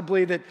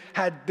 possibly, that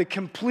had the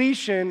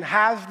completion,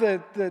 has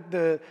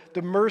the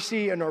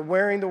mercy and are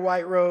wearing the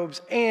white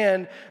robes,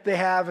 and they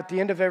have at the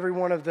end of every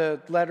one of the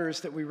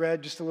letters that we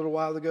read just a little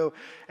while ago,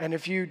 and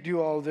if you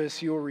do all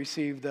this, you will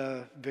receive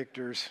the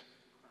victor's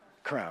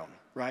crown,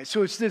 right?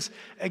 So it's this,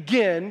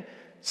 again,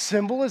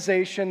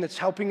 symbolization that's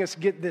helping us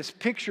get this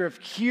picture of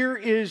here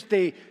is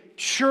the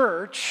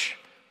church,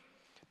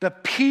 the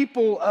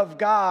people of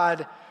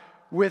God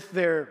with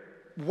their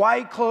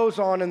white clothes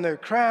on and their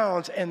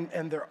crowns, and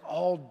they're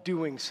all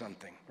doing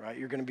something, right?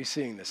 You're going to be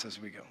seeing this as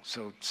we go.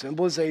 So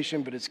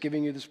symbolization, but it's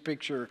giving you this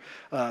picture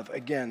of,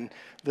 again,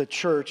 the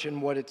church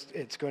and what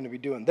it's going to be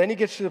doing. Then he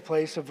gets to the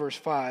place of verse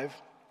 5.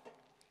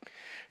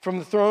 From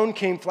the throne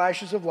came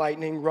flashes of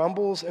lightning,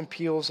 rumbles and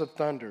peals of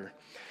thunder.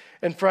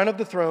 In front of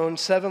the throne,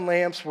 7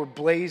 lamps were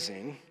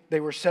blazing.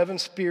 They were 7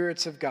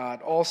 spirits of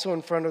God. Also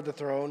in front of the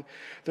throne,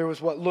 there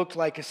was what looked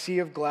like a sea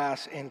of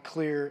glass and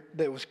clear,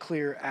 that was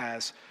clear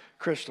as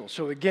crystal.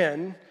 So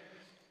again,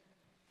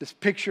 this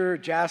picture,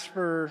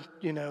 jasper,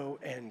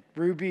 and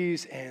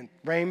rubies and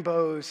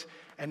rainbows,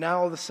 and now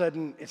all of a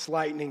sudden it's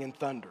lightning and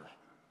thunder,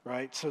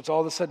 right? So it's all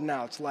of a sudden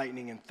now it's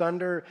lightning and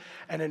thunder.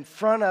 And in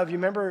front of, you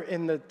remember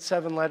in the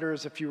 7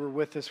 letters, if you were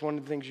with us, one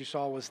of the things you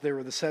saw was there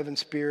were the 7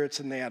 spirits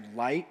and they had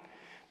light,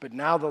 but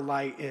now the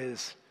light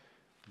is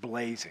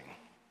blazing,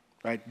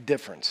 right?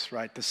 Difference,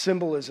 right? The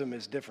symbolism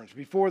is difference.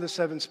 Before the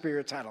 7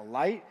 spirits had a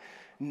light,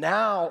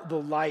 now the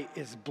light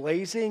is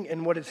blazing,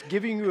 and what it's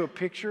giving you a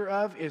picture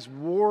of is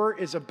war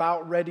is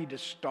about ready to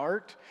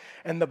start,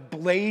 and the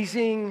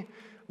blazing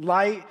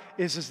light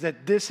is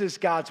that this is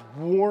God's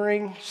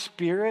warring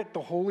spirit,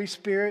 the Holy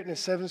Spirit, and the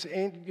 7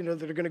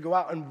 that are going to go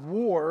out and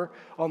war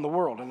on the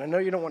world. And I know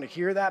you don't want to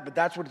hear that, but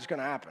that's what is going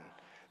to happen.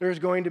 There's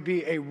going to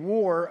be a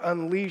war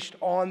unleashed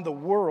on the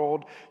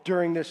world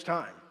during this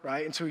time,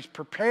 right? And so he's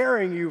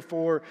preparing you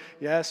for,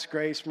 yes,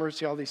 grace,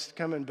 mercy, all these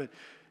coming, but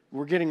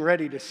we're getting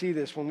ready to see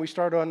this. When we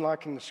start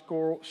unlocking the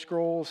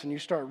scrolls and you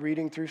start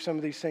reading through some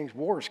of these things,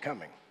 war is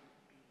coming,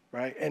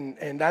 right?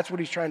 And that's what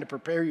he's trying to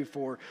prepare you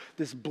for.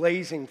 This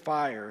blazing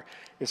fire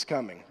is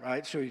coming,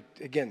 right? So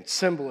again,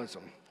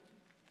 symbolism.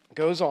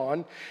 Goes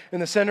on.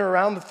 In the center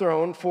around the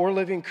throne, 4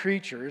 living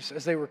creatures,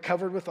 as they were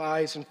covered with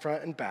eyes in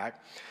front and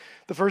back.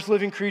 The first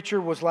living creature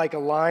was like a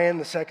lion,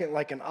 the second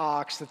like an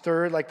ox, the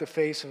third like the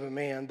face of a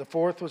man, the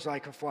fourth was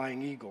like a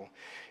flying eagle.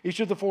 Each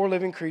of the four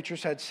living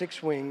creatures had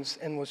 6 wings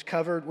and was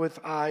covered with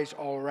eyes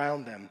all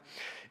around them.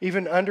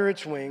 Even under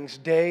its wings,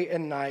 day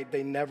and night,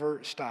 they never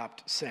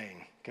stopped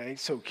saying. Okay,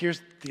 so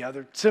here's the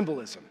other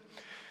symbolism.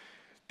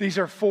 These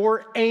are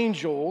 4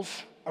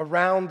 angels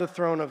around the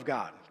throne of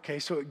God. Okay,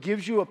 so it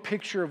gives you a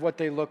picture of what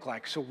they look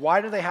like. So why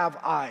do they have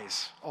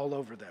eyes all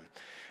over them?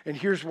 And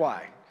here's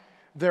why.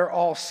 They're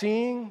all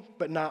seeing,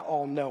 but not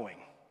all knowing,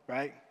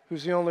 right?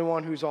 Who's the only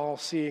one who's all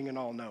seeing and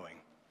all knowing?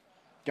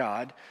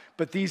 God.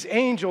 But these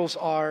angels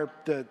are,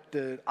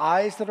 the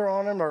eyes that are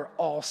on them are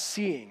all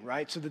seeing,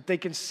 right? So that they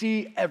can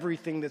see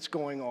everything that's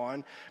going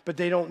on, but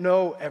they don't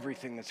know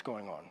everything that's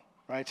going on,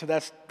 right? So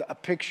that's a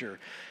picture.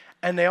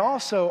 And they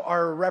also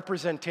are a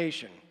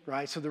representation,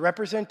 right? So the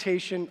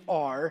representation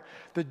are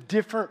the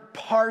different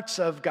parts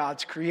of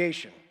God's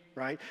creation.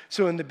 Right?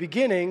 So in the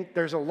beginning,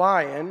 there's a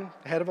lion,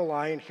 the head of a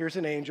lion, here's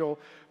an angel.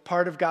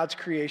 Part of God's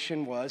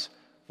creation was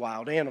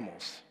wild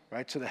animals,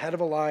 right? So the head of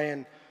a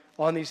lion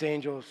on these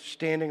angels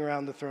standing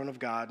around the throne of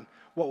God.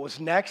 What was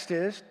next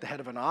is the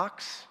head of an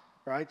ox,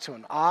 right? So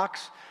an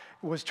ox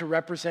was to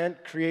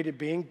represent created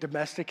being,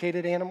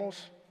 domesticated animals,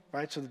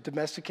 right? So the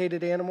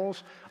domesticated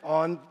animals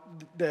on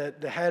the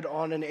head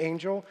on an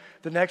angel.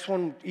 The next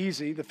one,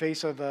 easy, the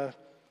face of a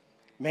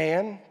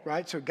man,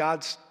 right? So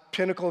God's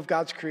pinnacle of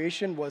God's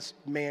creation was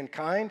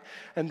mankind.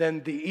 And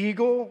then the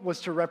eagle was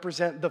to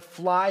represent the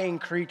flying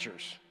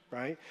creatures,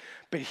 right?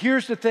 But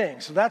here's the thing.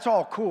 So that's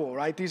all cool,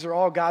 right? These are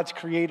all God's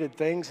created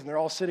things, and they're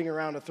all sitting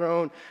around a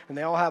throne, and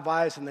they all have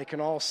eyes, and they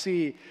can all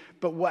see.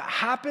 But what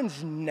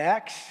happens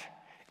next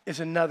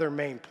is another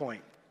main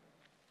point.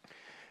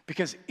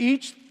 Because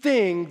each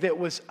thing that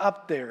was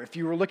up there, if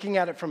you were looking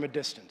at it from a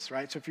distance,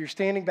 right? So if you're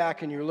standing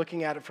back and you're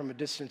looking at it from a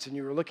distance and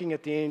you were looking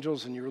at the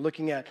angels and you were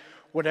looking at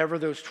whatever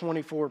those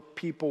 24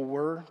 people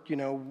were,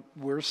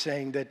 we're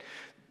saying that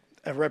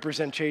a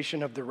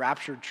representation of the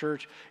raptured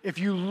church. If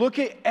you look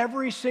at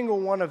every single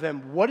one of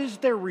them, what is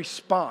their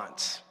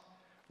response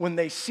when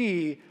they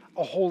see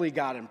a holy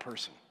God in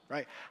person,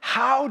 right?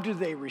 How do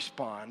they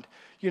respond,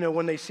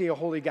 when they see a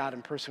holy God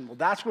in person? Well,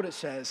 that's what it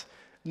says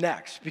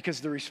next,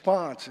 because the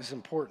response is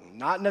important.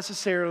 Not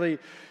necessarily,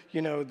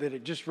 that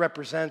it just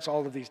represents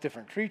all of these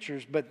different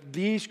creatures, but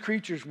these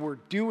creatures were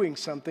doing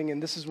something,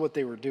 and this is what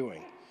they were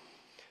doing.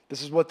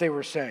 This is what they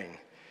were saying.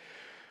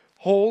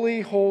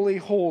 Holy, holy,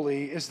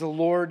 holy is the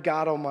Lord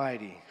God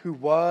Almighty, who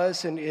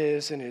was and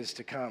is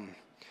to come.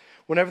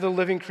 Whenever the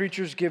living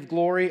creatures give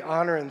glory,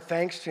 honor, and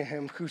thanks to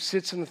him who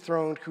sits on the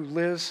throne, who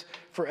lives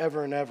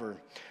forever and ever.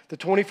 The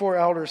 24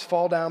 elders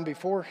fall down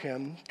before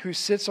him who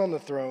sits on the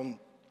throne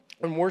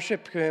and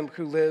worship him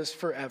who lives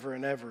forever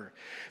and ever.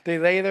 They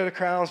lay their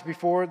crowns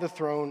before the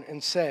throne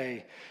and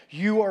say,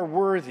 "You are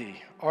worthy,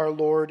 our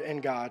Lord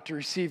and God, to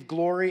receive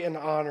glory and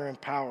honor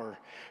and power.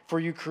 For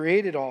you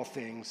created all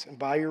things, and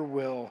by your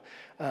will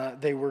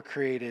they were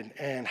created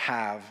and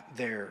have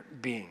their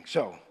being."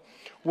 So,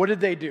 what did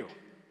they do?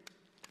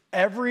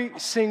 Every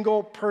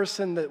single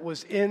person that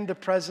was in the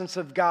presence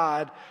of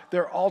God,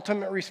 their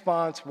ultimate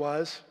response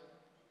was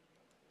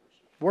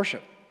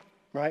worship.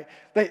 Right?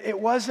 It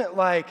wasn't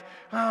like,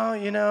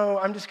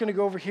 I'm just going to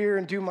go over here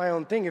and do my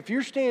own thing. If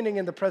you're standing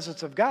in the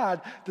presence of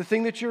God, the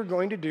thing that you're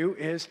going to do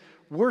is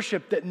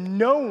worship. That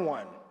no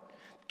one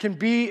can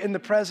be in the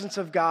presence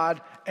of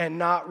God and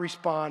not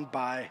respond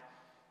by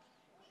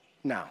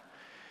now.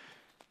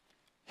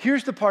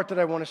 Here's the part that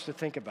I want us to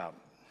think about.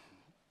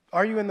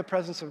 Are you in the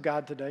presence of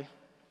God today?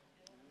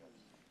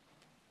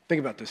 Think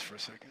about this for a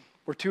second.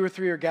 Where 2 or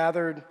 3 are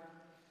gathered,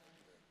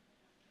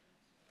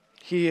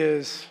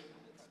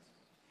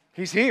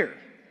 He's here,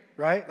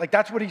 right? Like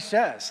that's what he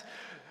says.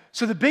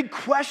 So the big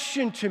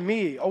question to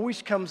me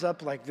always comes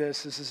up like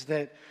this is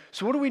that,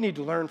 so what do we need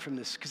to learn from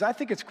this? Because I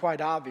think it's quite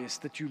obvious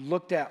that you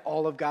looked at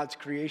all of God's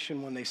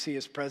creation when they see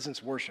his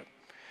presence, worship.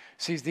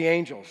 Sees the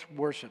angels,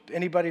 worship.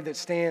 Anybody that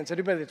stands,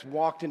 anybody that's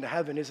walked into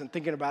heaven isn't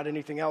thinking about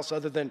anything else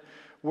other than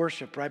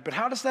worship, right? But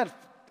how does that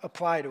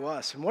apply to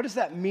us? And what does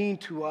that mean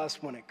to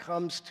us when it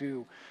comes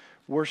to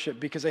worship?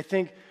 Because I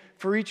think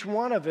for each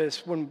one of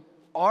us, when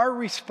our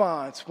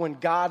response when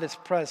God is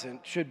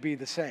present should be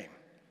the same.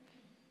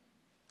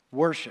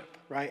 Worship,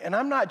 right? And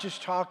I'm not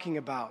just talking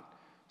about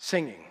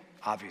singing,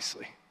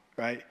 obviously,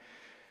 right?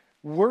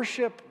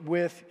 Worship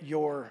with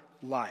your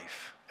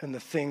life and the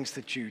things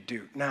that you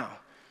do. Now,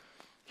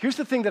 here's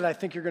the thing that I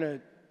think you're going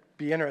to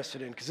be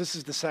interested in, because this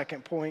is the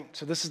second point.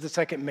 So this is the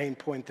second main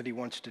point that he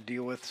wants to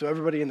deal with. So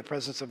everybody in the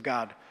presence of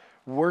God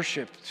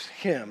worships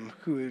him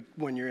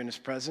when you're in his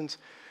presence.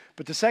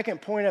 But the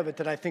second point of it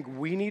that I think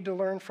we need to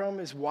learn from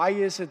is, why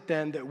is it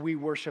then that we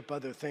worship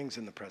other things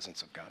in the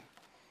presence of God?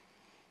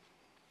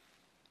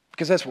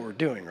 Because that's what we're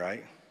doing,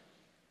 right?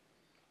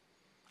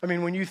 I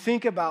mean, when you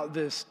think about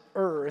this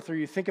earth, or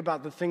you think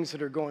about the things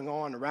that are going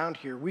on around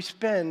here, we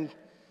spend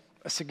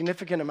a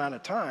significant amount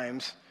of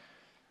times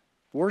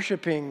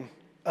worshiping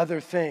other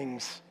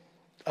things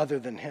other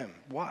than him.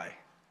 Why?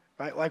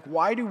 right? Like,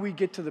 why do we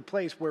get to the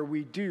place where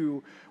we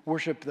do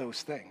worship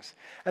those things?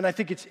 And I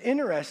think it's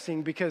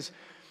interesting because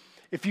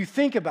if you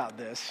think about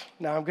this,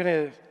 now I'm going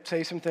to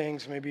say some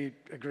things, maybe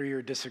agree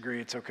or disagree,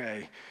 it's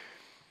okay.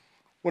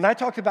 When I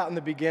talked about in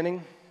the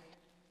beginning,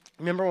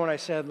 remember when I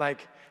said, like,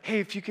 hey,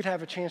 if you could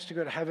have a chance to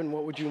go to heaven,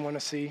 what would you want to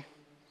see?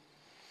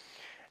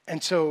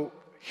 And so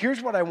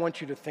here's what I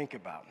want you to think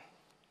about.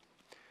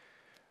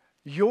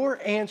 Your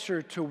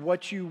answer to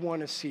what you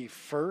want to see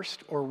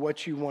first or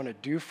what you want to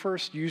do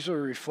first, usually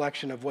a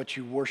reflection of what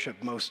you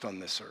worship most on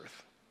this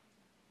earth.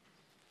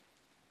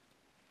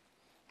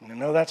 And I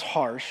know that's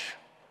harsh,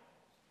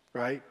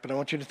 right? But I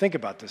want you to think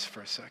about this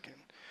for a second.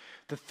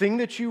 The thing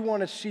that you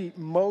want to see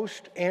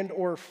most and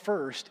or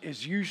first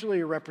is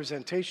usually a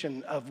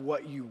representation of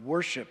what you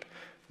worship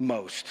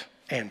most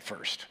and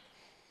first.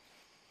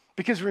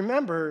 Because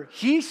remember,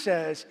 he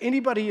says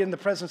anybody in the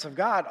presence of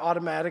God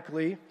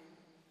automatically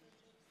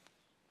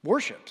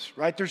worships,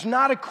 right? There's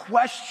not a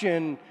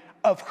question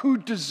of who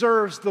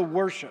deserves the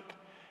worship,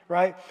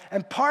 right?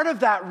 And part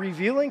of that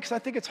revealing, because I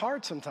think it's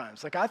hard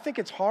sometimes. Like, I think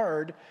it's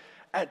hard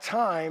at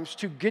times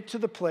to get to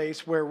the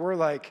place where we're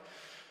like,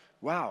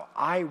 wow,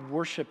 I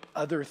worship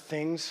other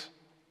things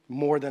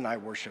more than I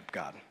worship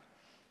God,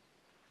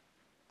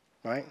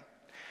 right?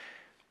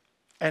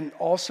 And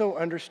also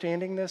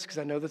understanding this, because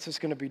I know this is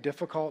going to be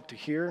difficult to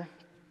hear,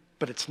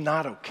 but it's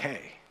not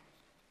okay.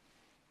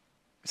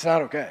 It's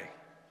not okay.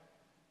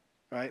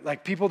 Right?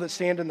 Like, people that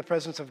stand in the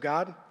presence of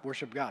God,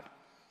 worship God.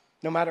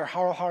 No matter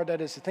how hard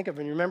that is to think of.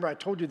 And you remember, I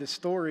told you this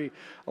story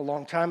a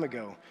long time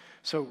ago.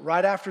 So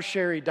right after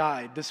Sherry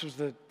died,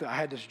 I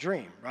had this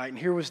dream, right? And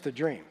here was the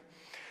dream.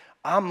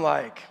 I'm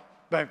like,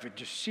 but if I could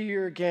just see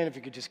her again, if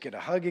you could just get a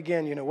hug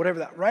again, whatever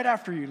that. Right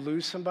after you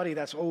lose somebody,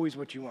 that's always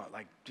what you want.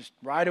 Like, just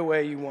right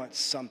away, you want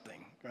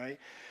something, right?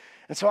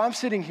 And so I'm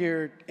sitting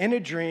here in a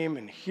dream,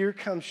 and here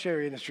comes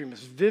Sherry in this dream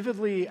as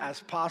vividly as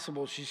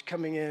possible. She's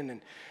coming in,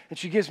 and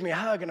she gives me a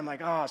hug, and I'm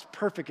like, oh, it's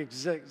perfect,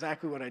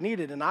 exactly what I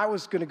needed. And I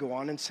was going to go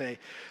on and say,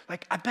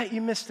 like, I bet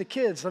you miss the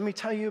kids. Let me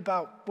tell you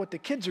about what the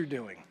kids are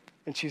doing.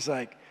 And she's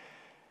like,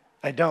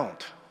 I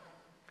don't.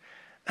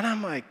 And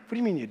I'm like, what do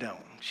you mean you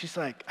don't? She's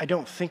like, I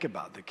don't think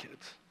about the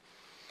kids.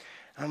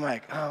 And I'm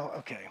like, oh,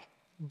 okay.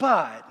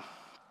 But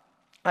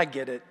I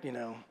get it,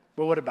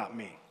 but what about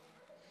me?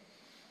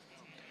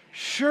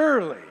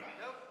 Surely,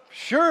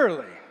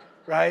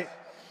 right?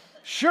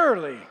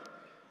 Surely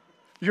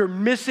you're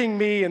missing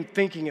me and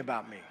thinking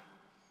about me.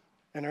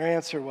 And her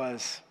answer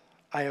was,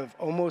 I have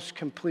almost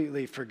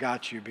completely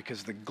forgot you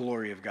because the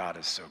glory of God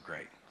is so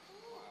great.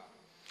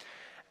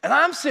 And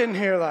I'm sitting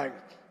here like,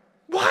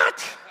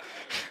 what?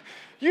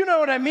 You know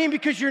what I mean?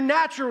 Because your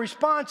natural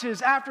response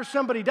is after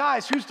somebody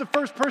dies, who's the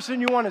first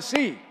person you want to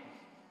see?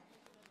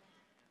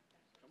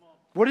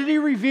 What did he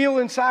reveal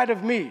inside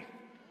of me?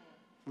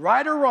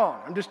 Right or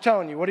wrong, I'm just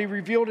telling you, what he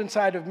revealed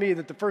inside of me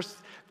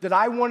that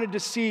I wanted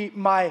to see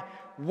my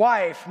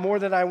wife more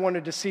than I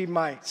wanted to see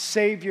my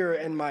Savior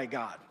and my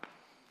God.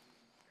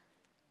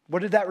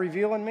 What did that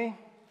reveal in me?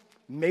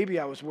 Maybe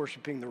I was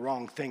worshiping the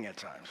wrong thing at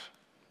times.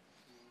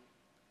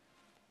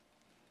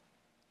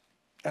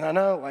 And I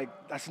know,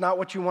 like, that's not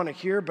what you want to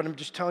hear, but I'm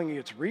just telling you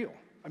it's real.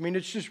 I mean,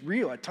 it's just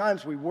real. At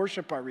times we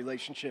worship our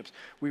relationships.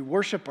 We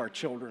worship our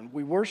children.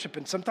 We worship,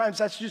 and sometimes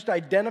that's just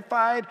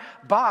identified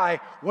by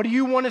what do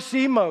you want to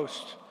see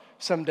most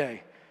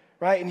someday,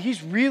 right? And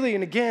he's really,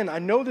 and again, I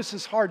know this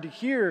is hard to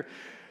hear,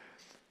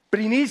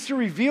 but he needs to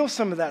reveal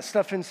some of that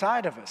stuff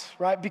inside of us,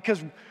 right?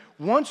 Because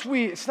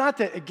it's not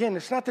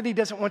that he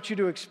doesn't want you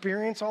to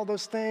experience all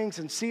those things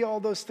and see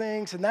all those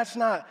things, and that's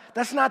not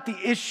the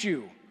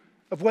issue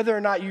of whether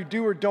or not you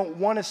do or don't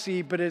want to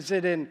see, but is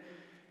it in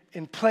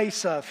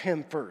place of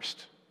him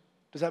first?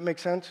 Does that make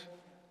sense?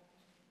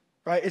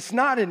 Right? It's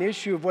not an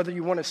issue of whether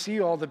you want to see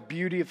all the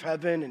beauty of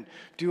heaven and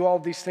do all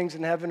these things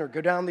in heaven or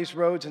go down these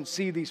roads and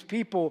see these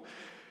people,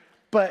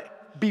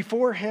 but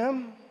before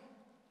him,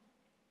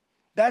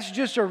 that's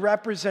just a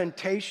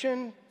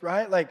representation,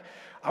 right? Like,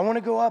 I want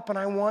to go up and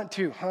I want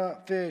to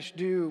hunt, fish,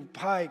 do,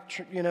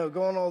 hike,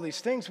 go on all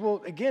these things.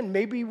 Well, again,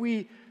 maybe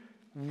we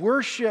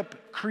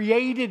worship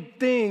created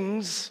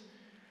things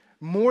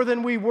more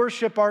than we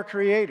worship our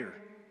Creator.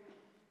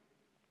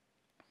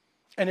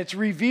 And it's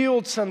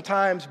revealed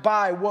sometimes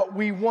by what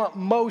we want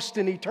most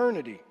in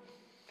eternity.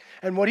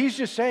 And what he's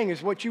just saying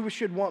is what you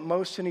should want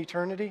most in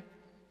eternity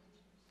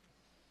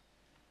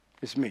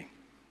is me.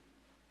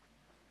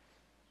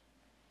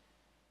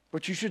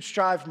 What you should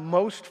strive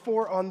most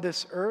for on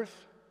this earth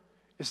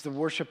is the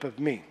worship of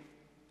me,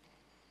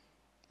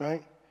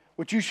 right?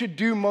 What you should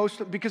do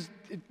most, because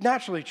it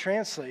naturally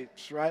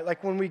translates, right?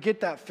 Like when we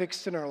get that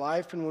fixed in our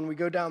life and when we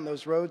go down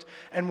those roads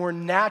and we're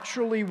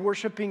naturally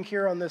worshiping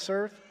here on this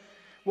earth,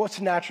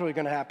 what's naturally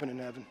going to happen in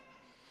heaven?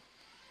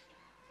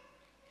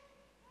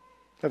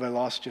 Have I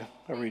lost you?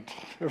 Are we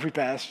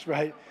past,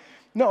 right?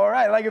 No, all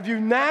right. Like if you're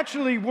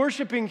naturally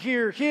worshiping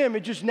him, it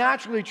just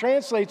naturally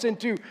translates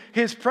into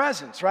his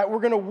presence, right? We're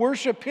going to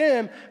worship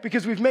him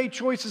because we've made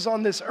choices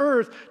on this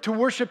earth to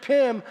worship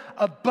him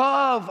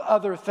above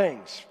other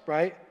things,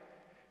 right?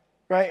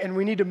 right? And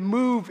we need to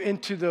move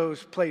into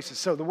those places.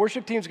 So the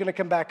worship team's going to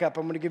come back up.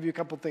 I'm going to give you a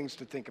couple things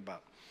to think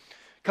about.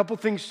 A couple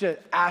things to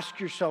ask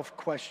yourself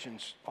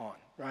questions on,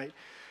 right?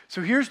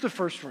 So here's the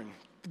first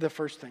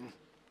thing.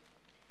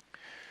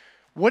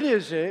 What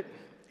is it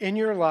in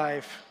your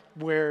life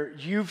where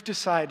you've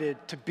decided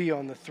to be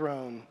on the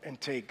throne and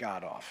take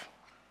God off,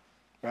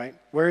 right?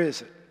 Where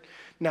is it?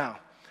 Now,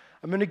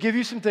 I'm going to give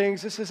you some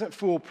things. This isn't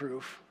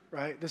foolproof,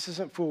 right? This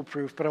isn't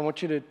foolproof, but I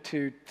want you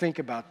to think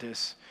about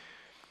this.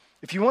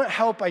 If you want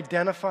help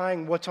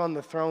identifying what's on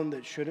the throne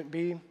that shouldn't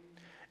be,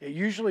 it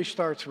usually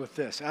starts with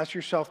this. Ask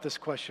yourself this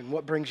question: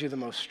 what brings you the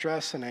most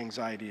stress and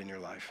anxiety in your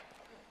life?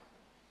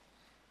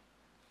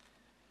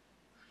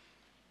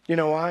 You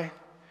know why?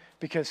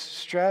 Because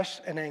stress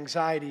and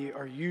anxiety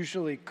are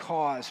usually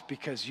caused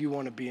because you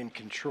want to be in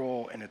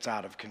control and it's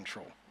out of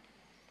control.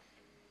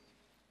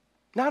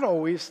 Not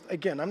always.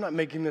 Again, I'm not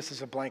making this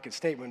as a blanket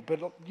statement, but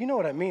you know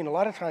what I mean. A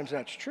lot of times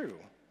that's true,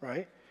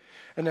 right?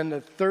 And then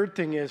the third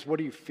thing is, what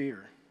do you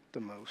fear the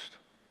most?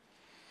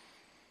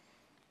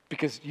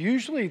 Because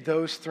usually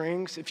those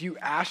things, if you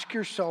ask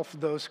yourself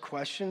those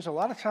questions, a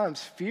lot of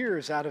times fear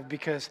is out of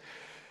because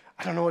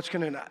I don't know what's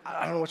going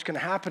to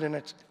happen, and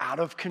it's out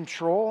of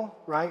control,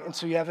 right? And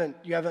so you haven't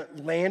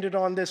landed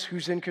on this,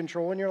 who's in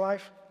control in your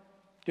life.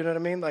 You know what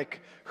I mean?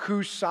 Like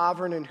who's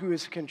sovereign and who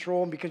is in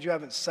control, and because you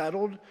haven't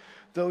settled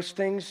those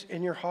things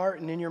in your heart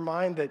and in your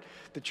mind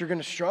that you're going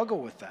to struggle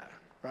with that,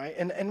 right?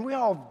 And we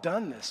all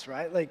done this,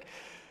 right? Like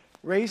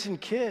raising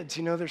kids,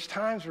 there's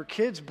times where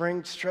kids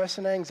bring stress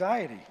and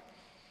anxiety.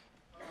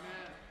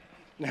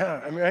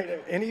 Yeah, I mean,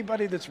 right?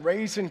 Anybody that's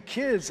raising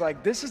kids,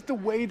 like this is the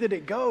way that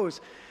it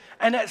goes.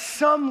 And at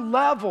some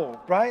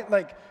level, right,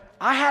 like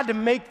I had to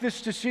make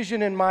this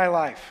decision in my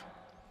life.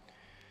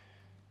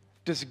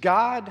 Does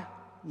God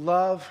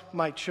love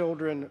my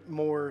children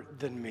more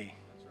than me?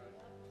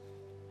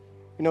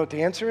 You know what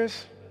the answer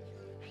is?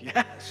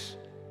 Yes.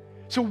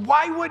 So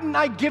why wouldn't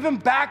I give him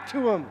back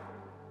to him?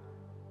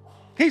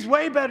 He's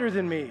way better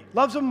than me.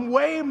 Loves them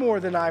way more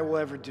than I will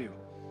ever do.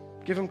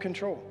 Give him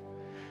control.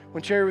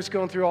 When Cherry was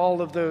going through all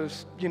of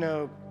those,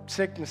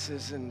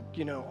 sicknesses and,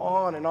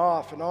 on and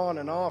off and on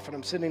and off, and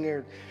I'm sitting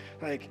there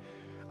like,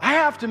 I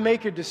have to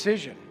make a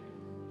decision.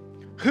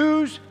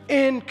 Who's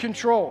in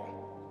control?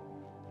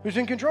 Who's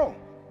in control?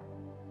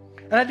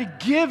 And I had to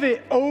give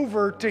it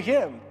over to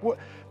him.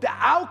 The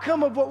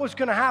outcome of what was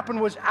going to happen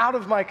was out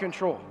of my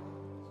control,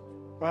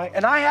 right?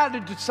 And I had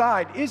to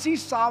decide, is he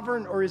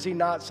sovereign or is he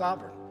not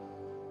sovereign?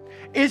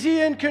 Is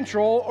he in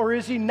control or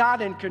is he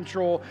not in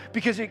control?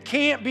 Because it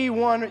can't be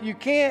one, you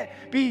can't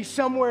be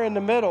somewhere in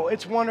the middle.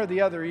 It's one or the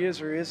other, he is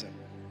or he isn't.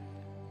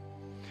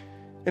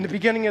 In the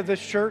beginning of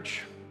this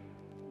church,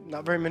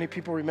 not very many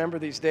people remember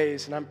these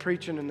days, and I'm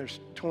preaching and there's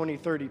 20,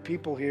 30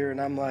 people here,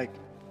 and I'm like,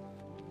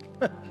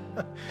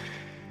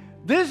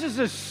 this is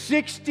a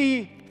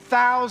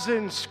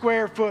 60,000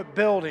 square foot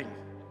building.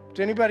 Is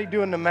anybody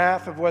doing the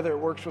math of whether it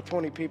works with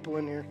 20 people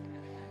in here?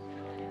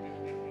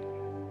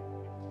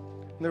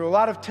 There were a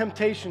lot of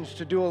temptations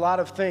to do a lot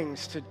of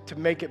things to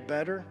make it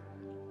better.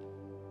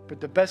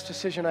 But the best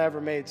decision I ever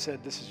made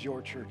said, this is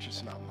your church,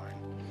 it's not mine.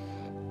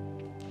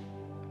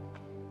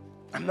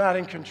 I'm not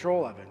in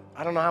control of it.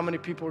 I don't know how many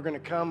people are going to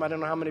come. I don't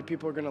know how many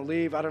people are going to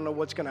leave. I don't know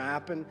what's going to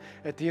happen.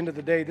 At the end of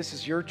the day, this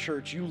is your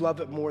church. You love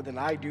it more than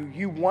I do.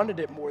 You wanted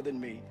it more than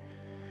me.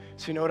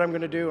 So you know what I'm going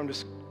to do? I'm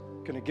just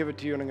going to give it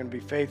to you, and I'm going to be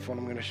faithful, and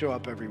I'm going to show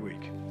up every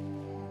week.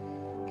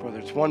 Whether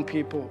it's one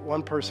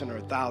person or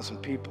 1,000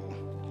 people.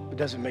 It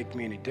doesn't make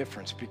me any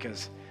difference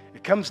because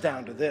it comes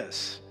down to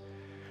this.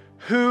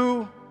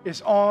 Who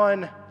is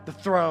on the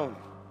throne?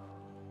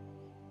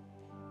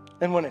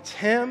 And when it's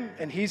him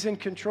and he's in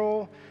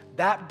control,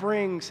 that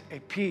brings a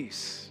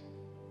peace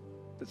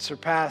that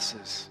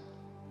surpasses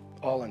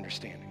all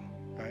understanding,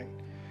 right?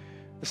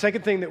 The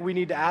second thing that we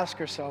need to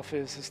ask ourselves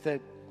is that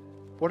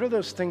what are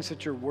those things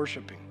that you're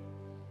worshiping?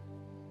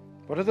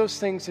 What are those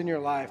things in your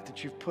life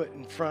that you've put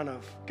in front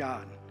of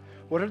God?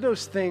 What are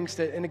those things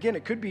that, and again,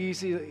 it could be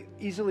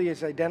easily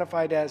as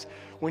identified as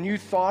when you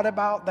thought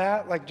about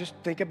that, like just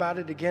think about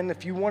it again.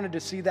 If you wanted to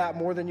see that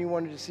more than you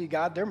wanted to see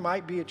God, there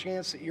might be a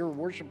chance that you're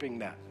worshiping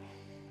that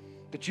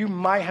you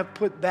might have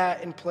put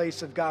that in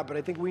place of God. But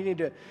I think we need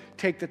to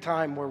take the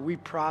time where we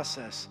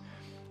process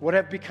what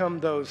have become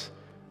those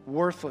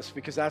worthless,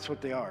 because that's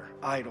what they are,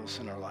 idols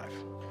in our life.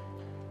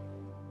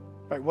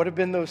 Right, what have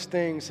been those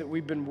things that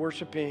we've been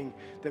worshiping,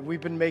 that we've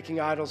been making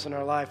idols in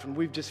our life, and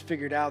we've just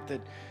figured out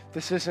that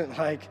this isn't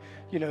like,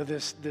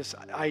 this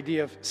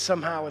idea of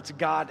somehow it's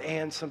God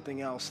and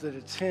something else, that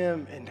it's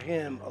him and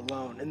him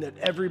alone, and that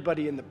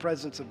everybody in the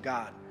presence of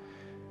God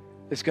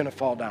is going to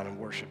fall down and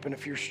worship. And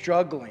if you're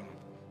struggling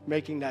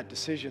making that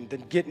decision,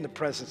 then get in the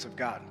presence of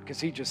God, because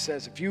he just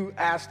says, if you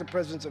ask the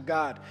presence of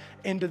God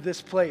into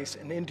this place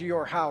and into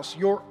your house,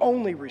 your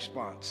only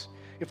response,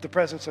 if the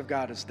presence of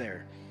God is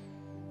there,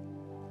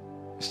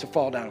 is to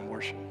fall down and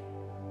worship.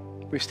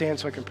 Will you stand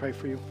so I can pray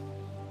for you?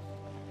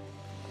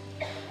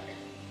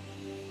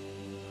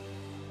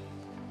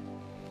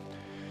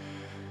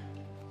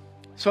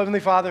 So,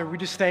 Heavenly Father, we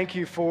just thank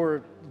you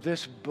for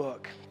this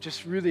book.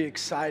 Just really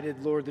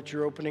excited, Lord, that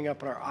you're opening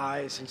up our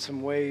eyes in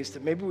some ways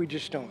that maybe we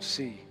just don't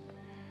see.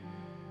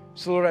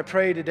 So, Lord, I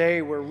pray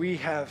today where we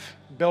have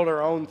built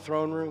our own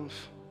throne rooms,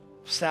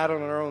 sat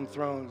on our own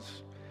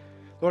thrones,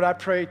 Lord, I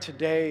pray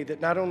today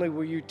that not only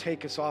will you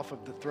take us off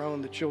of the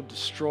throne, that you'll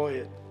destroy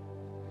it,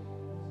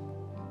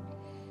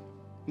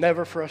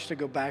 never for us to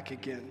go back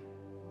again.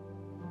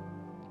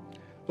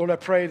 Lord, I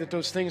pray that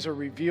those things are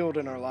revealed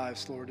in our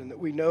lives, Lord, and that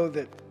we know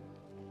that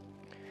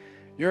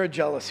you're a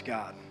jealous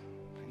God,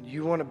 and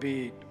you want to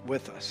be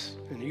with us,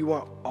 and you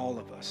want all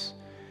of us.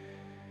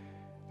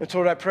 And so,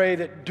 Lord, I pray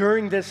that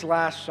during this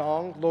last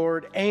song,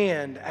 Lord,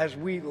 and as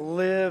we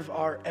live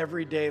our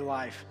everyday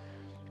life,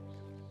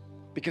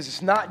 because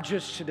it's not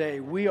just today,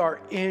 we are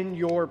in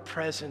your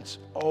presence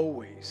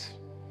always.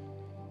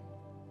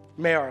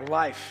 May our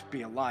life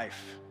be a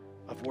life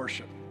of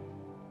worship.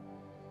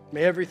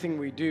 May everything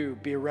we do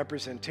be a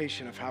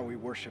representation of how we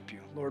worship you.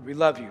 Lord, we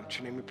love you. In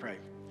your name we pray.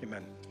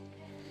 Amen.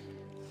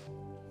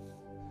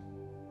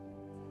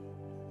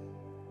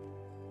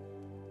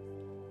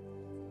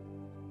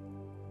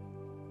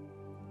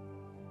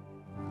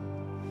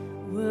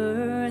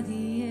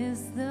 Worthy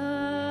is the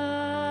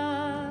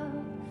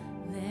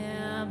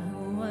Lamb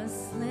who was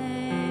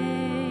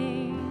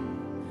slain.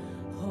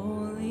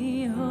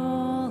 Holy,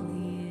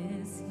 holy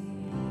is he.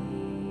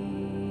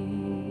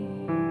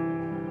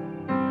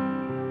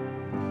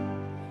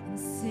 And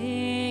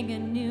sing a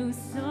new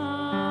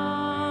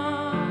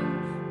song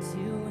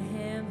to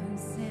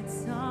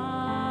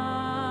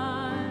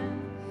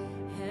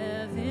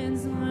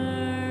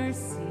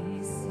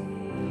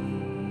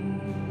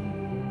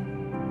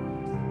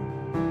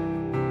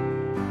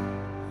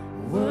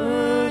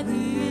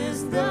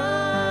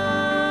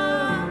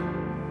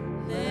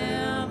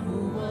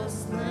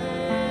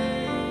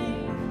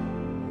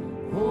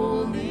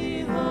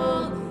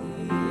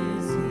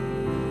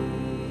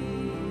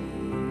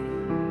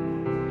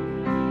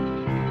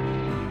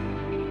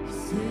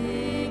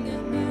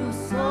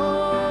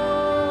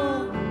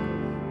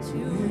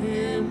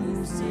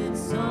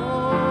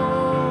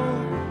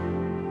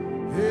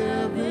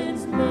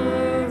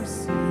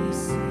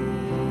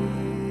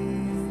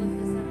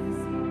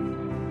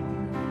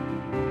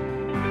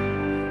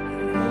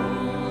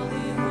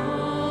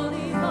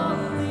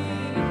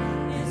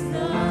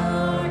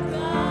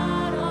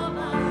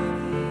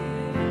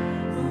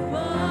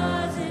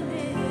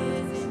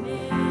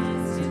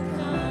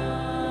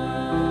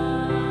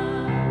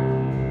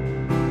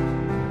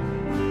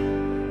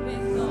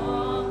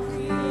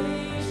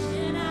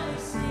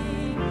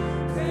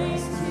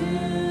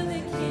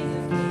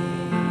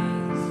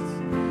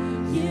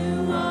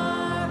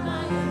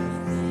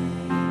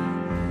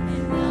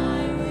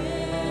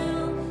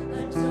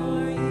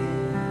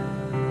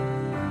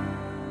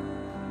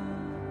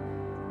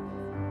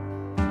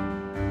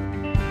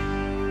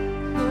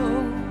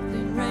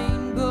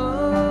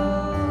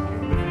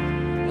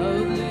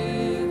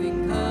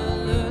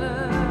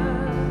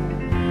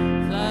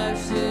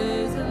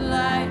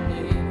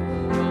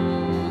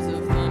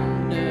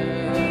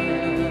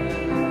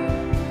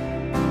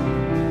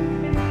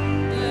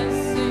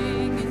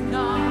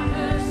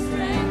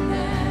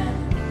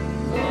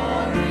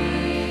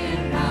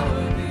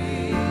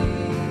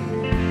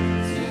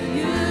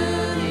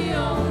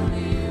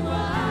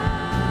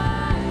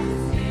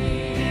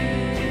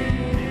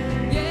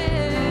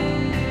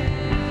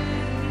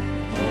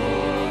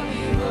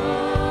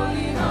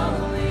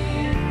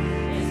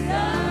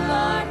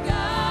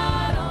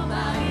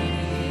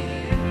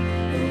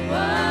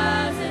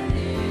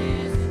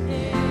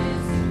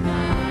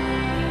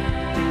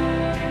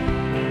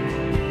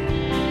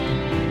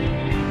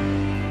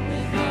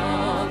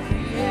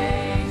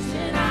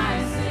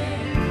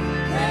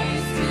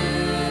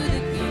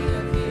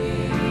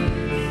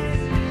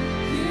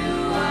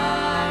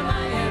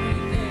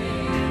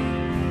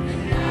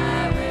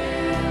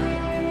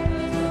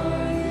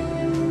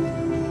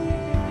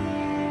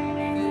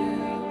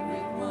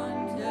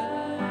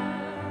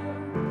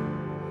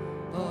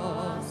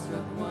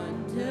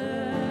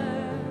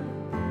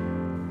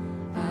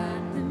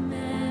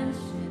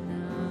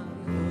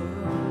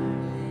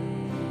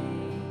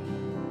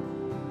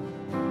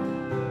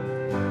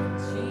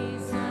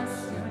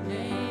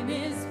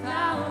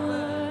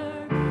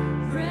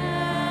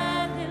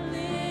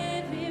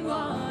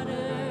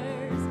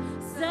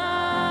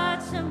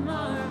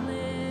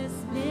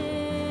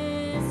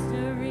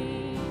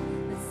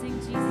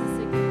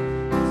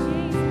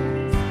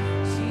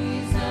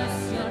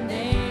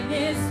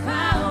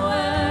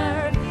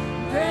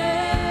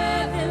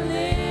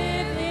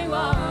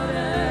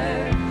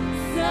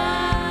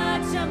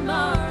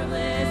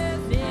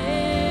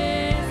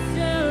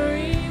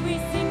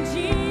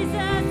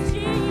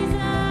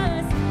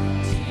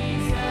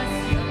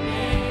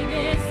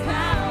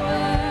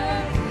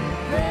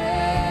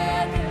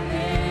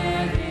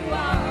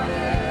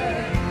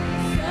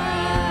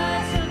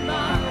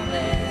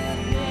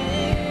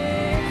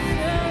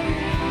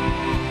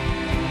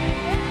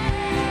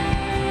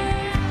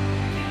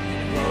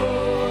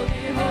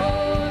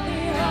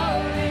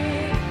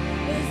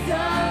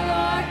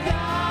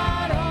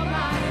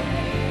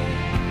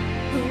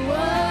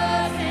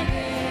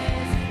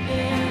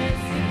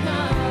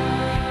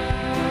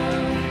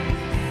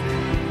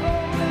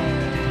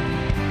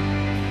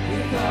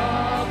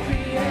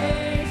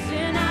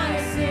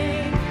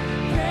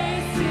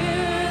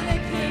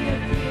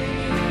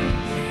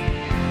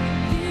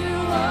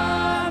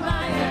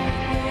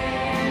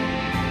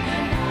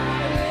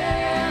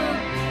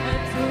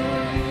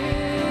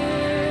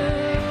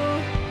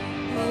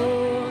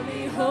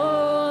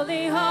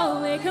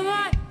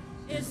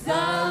is the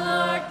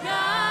Lord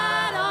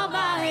God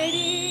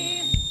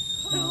Almighty,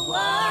 who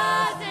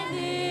was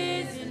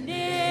and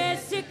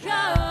is to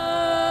come.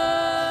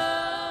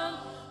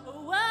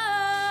 Whoa.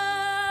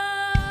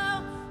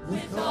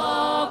 With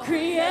all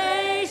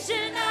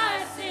creation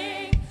I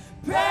sing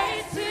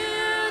praise to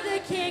the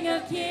King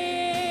of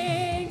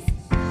Kings.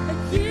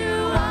 You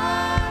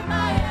are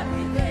my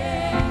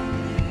everything,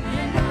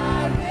 and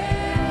I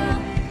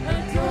will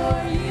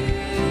adore you.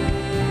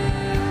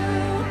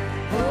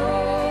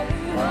 Holy,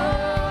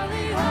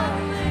 holy,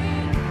 holy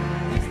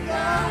is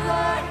the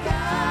Lord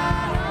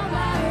God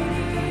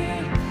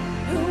Almighty,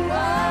 who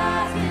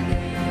was and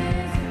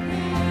is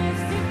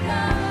to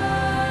come.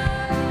 With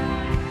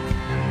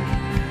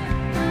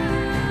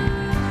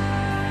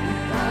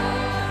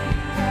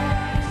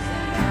all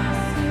creation I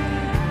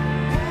sing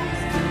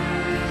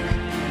praise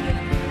to the King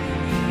of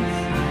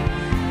Kings.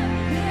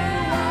 You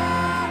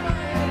are my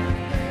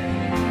everything,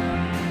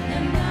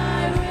 and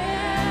I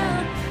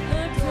will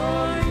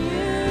adore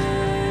you.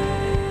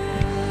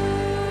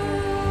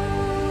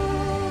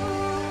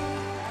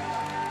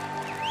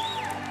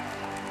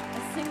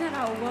 Let's sing that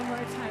out one more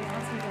time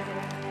all together.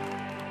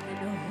 And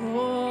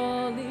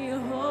holy,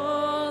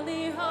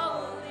 holy,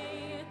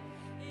 holy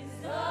is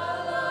the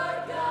Lord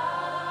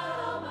God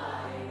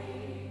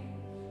Almighty,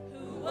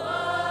 who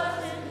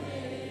was and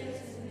is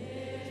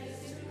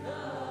to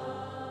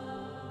come.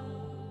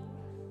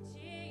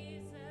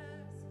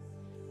 Jesus,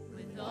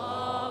 with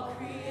all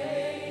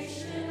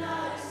creation I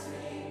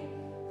sing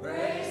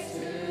praise to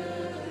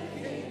the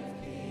King of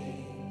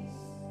Kings.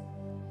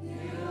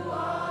 You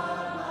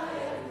are my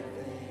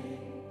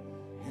everything,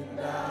 and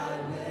I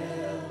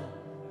will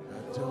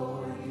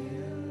adore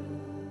you.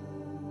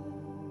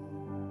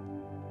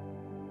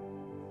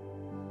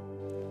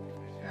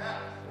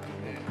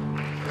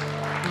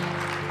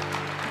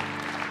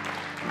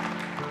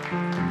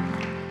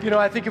 You know,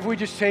 I think if we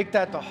just take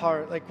that to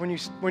heart, like when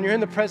you're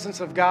in the presence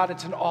of God,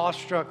 it's an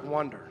awestruck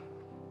wonder,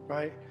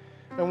 right?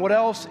 And what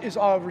else is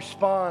our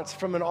response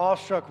from an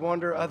awestruck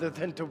wonder other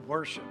than to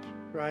worship,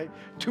 right?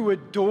 To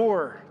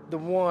adore the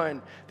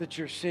one that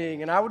you're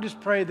seeing. And I would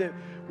just pray that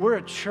we're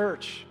a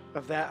church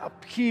of that, a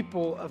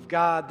people of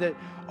God that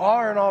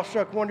are an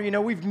awestruck wonder. You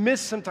know, we've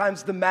missed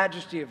sometimes the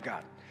majesty of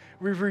God.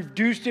 We've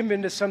reduced him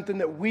into something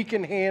that we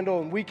can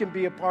handle and we can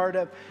be a part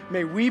of.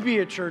 May we be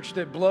a church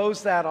that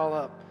blows that all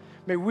up.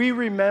 May we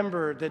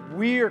remember that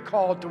we are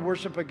called to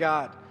worship a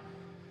God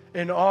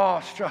in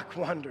awestruck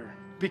wonder,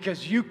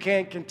 because you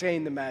can't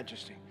contain the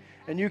majesty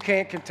and you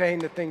can't contain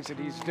the things that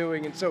he's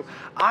doing. And so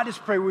I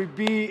just pray we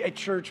be a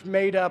church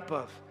made up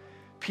of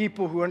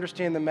people who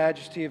understand the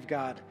majesty of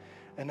God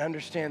and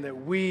understand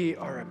that we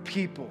are a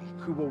people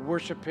who will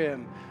worship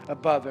him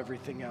above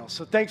everything else.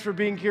 So thanks for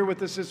being here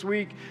with us this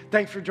week.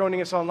 Thanks for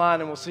joining us online,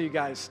 and we'll see you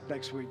guys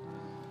next week.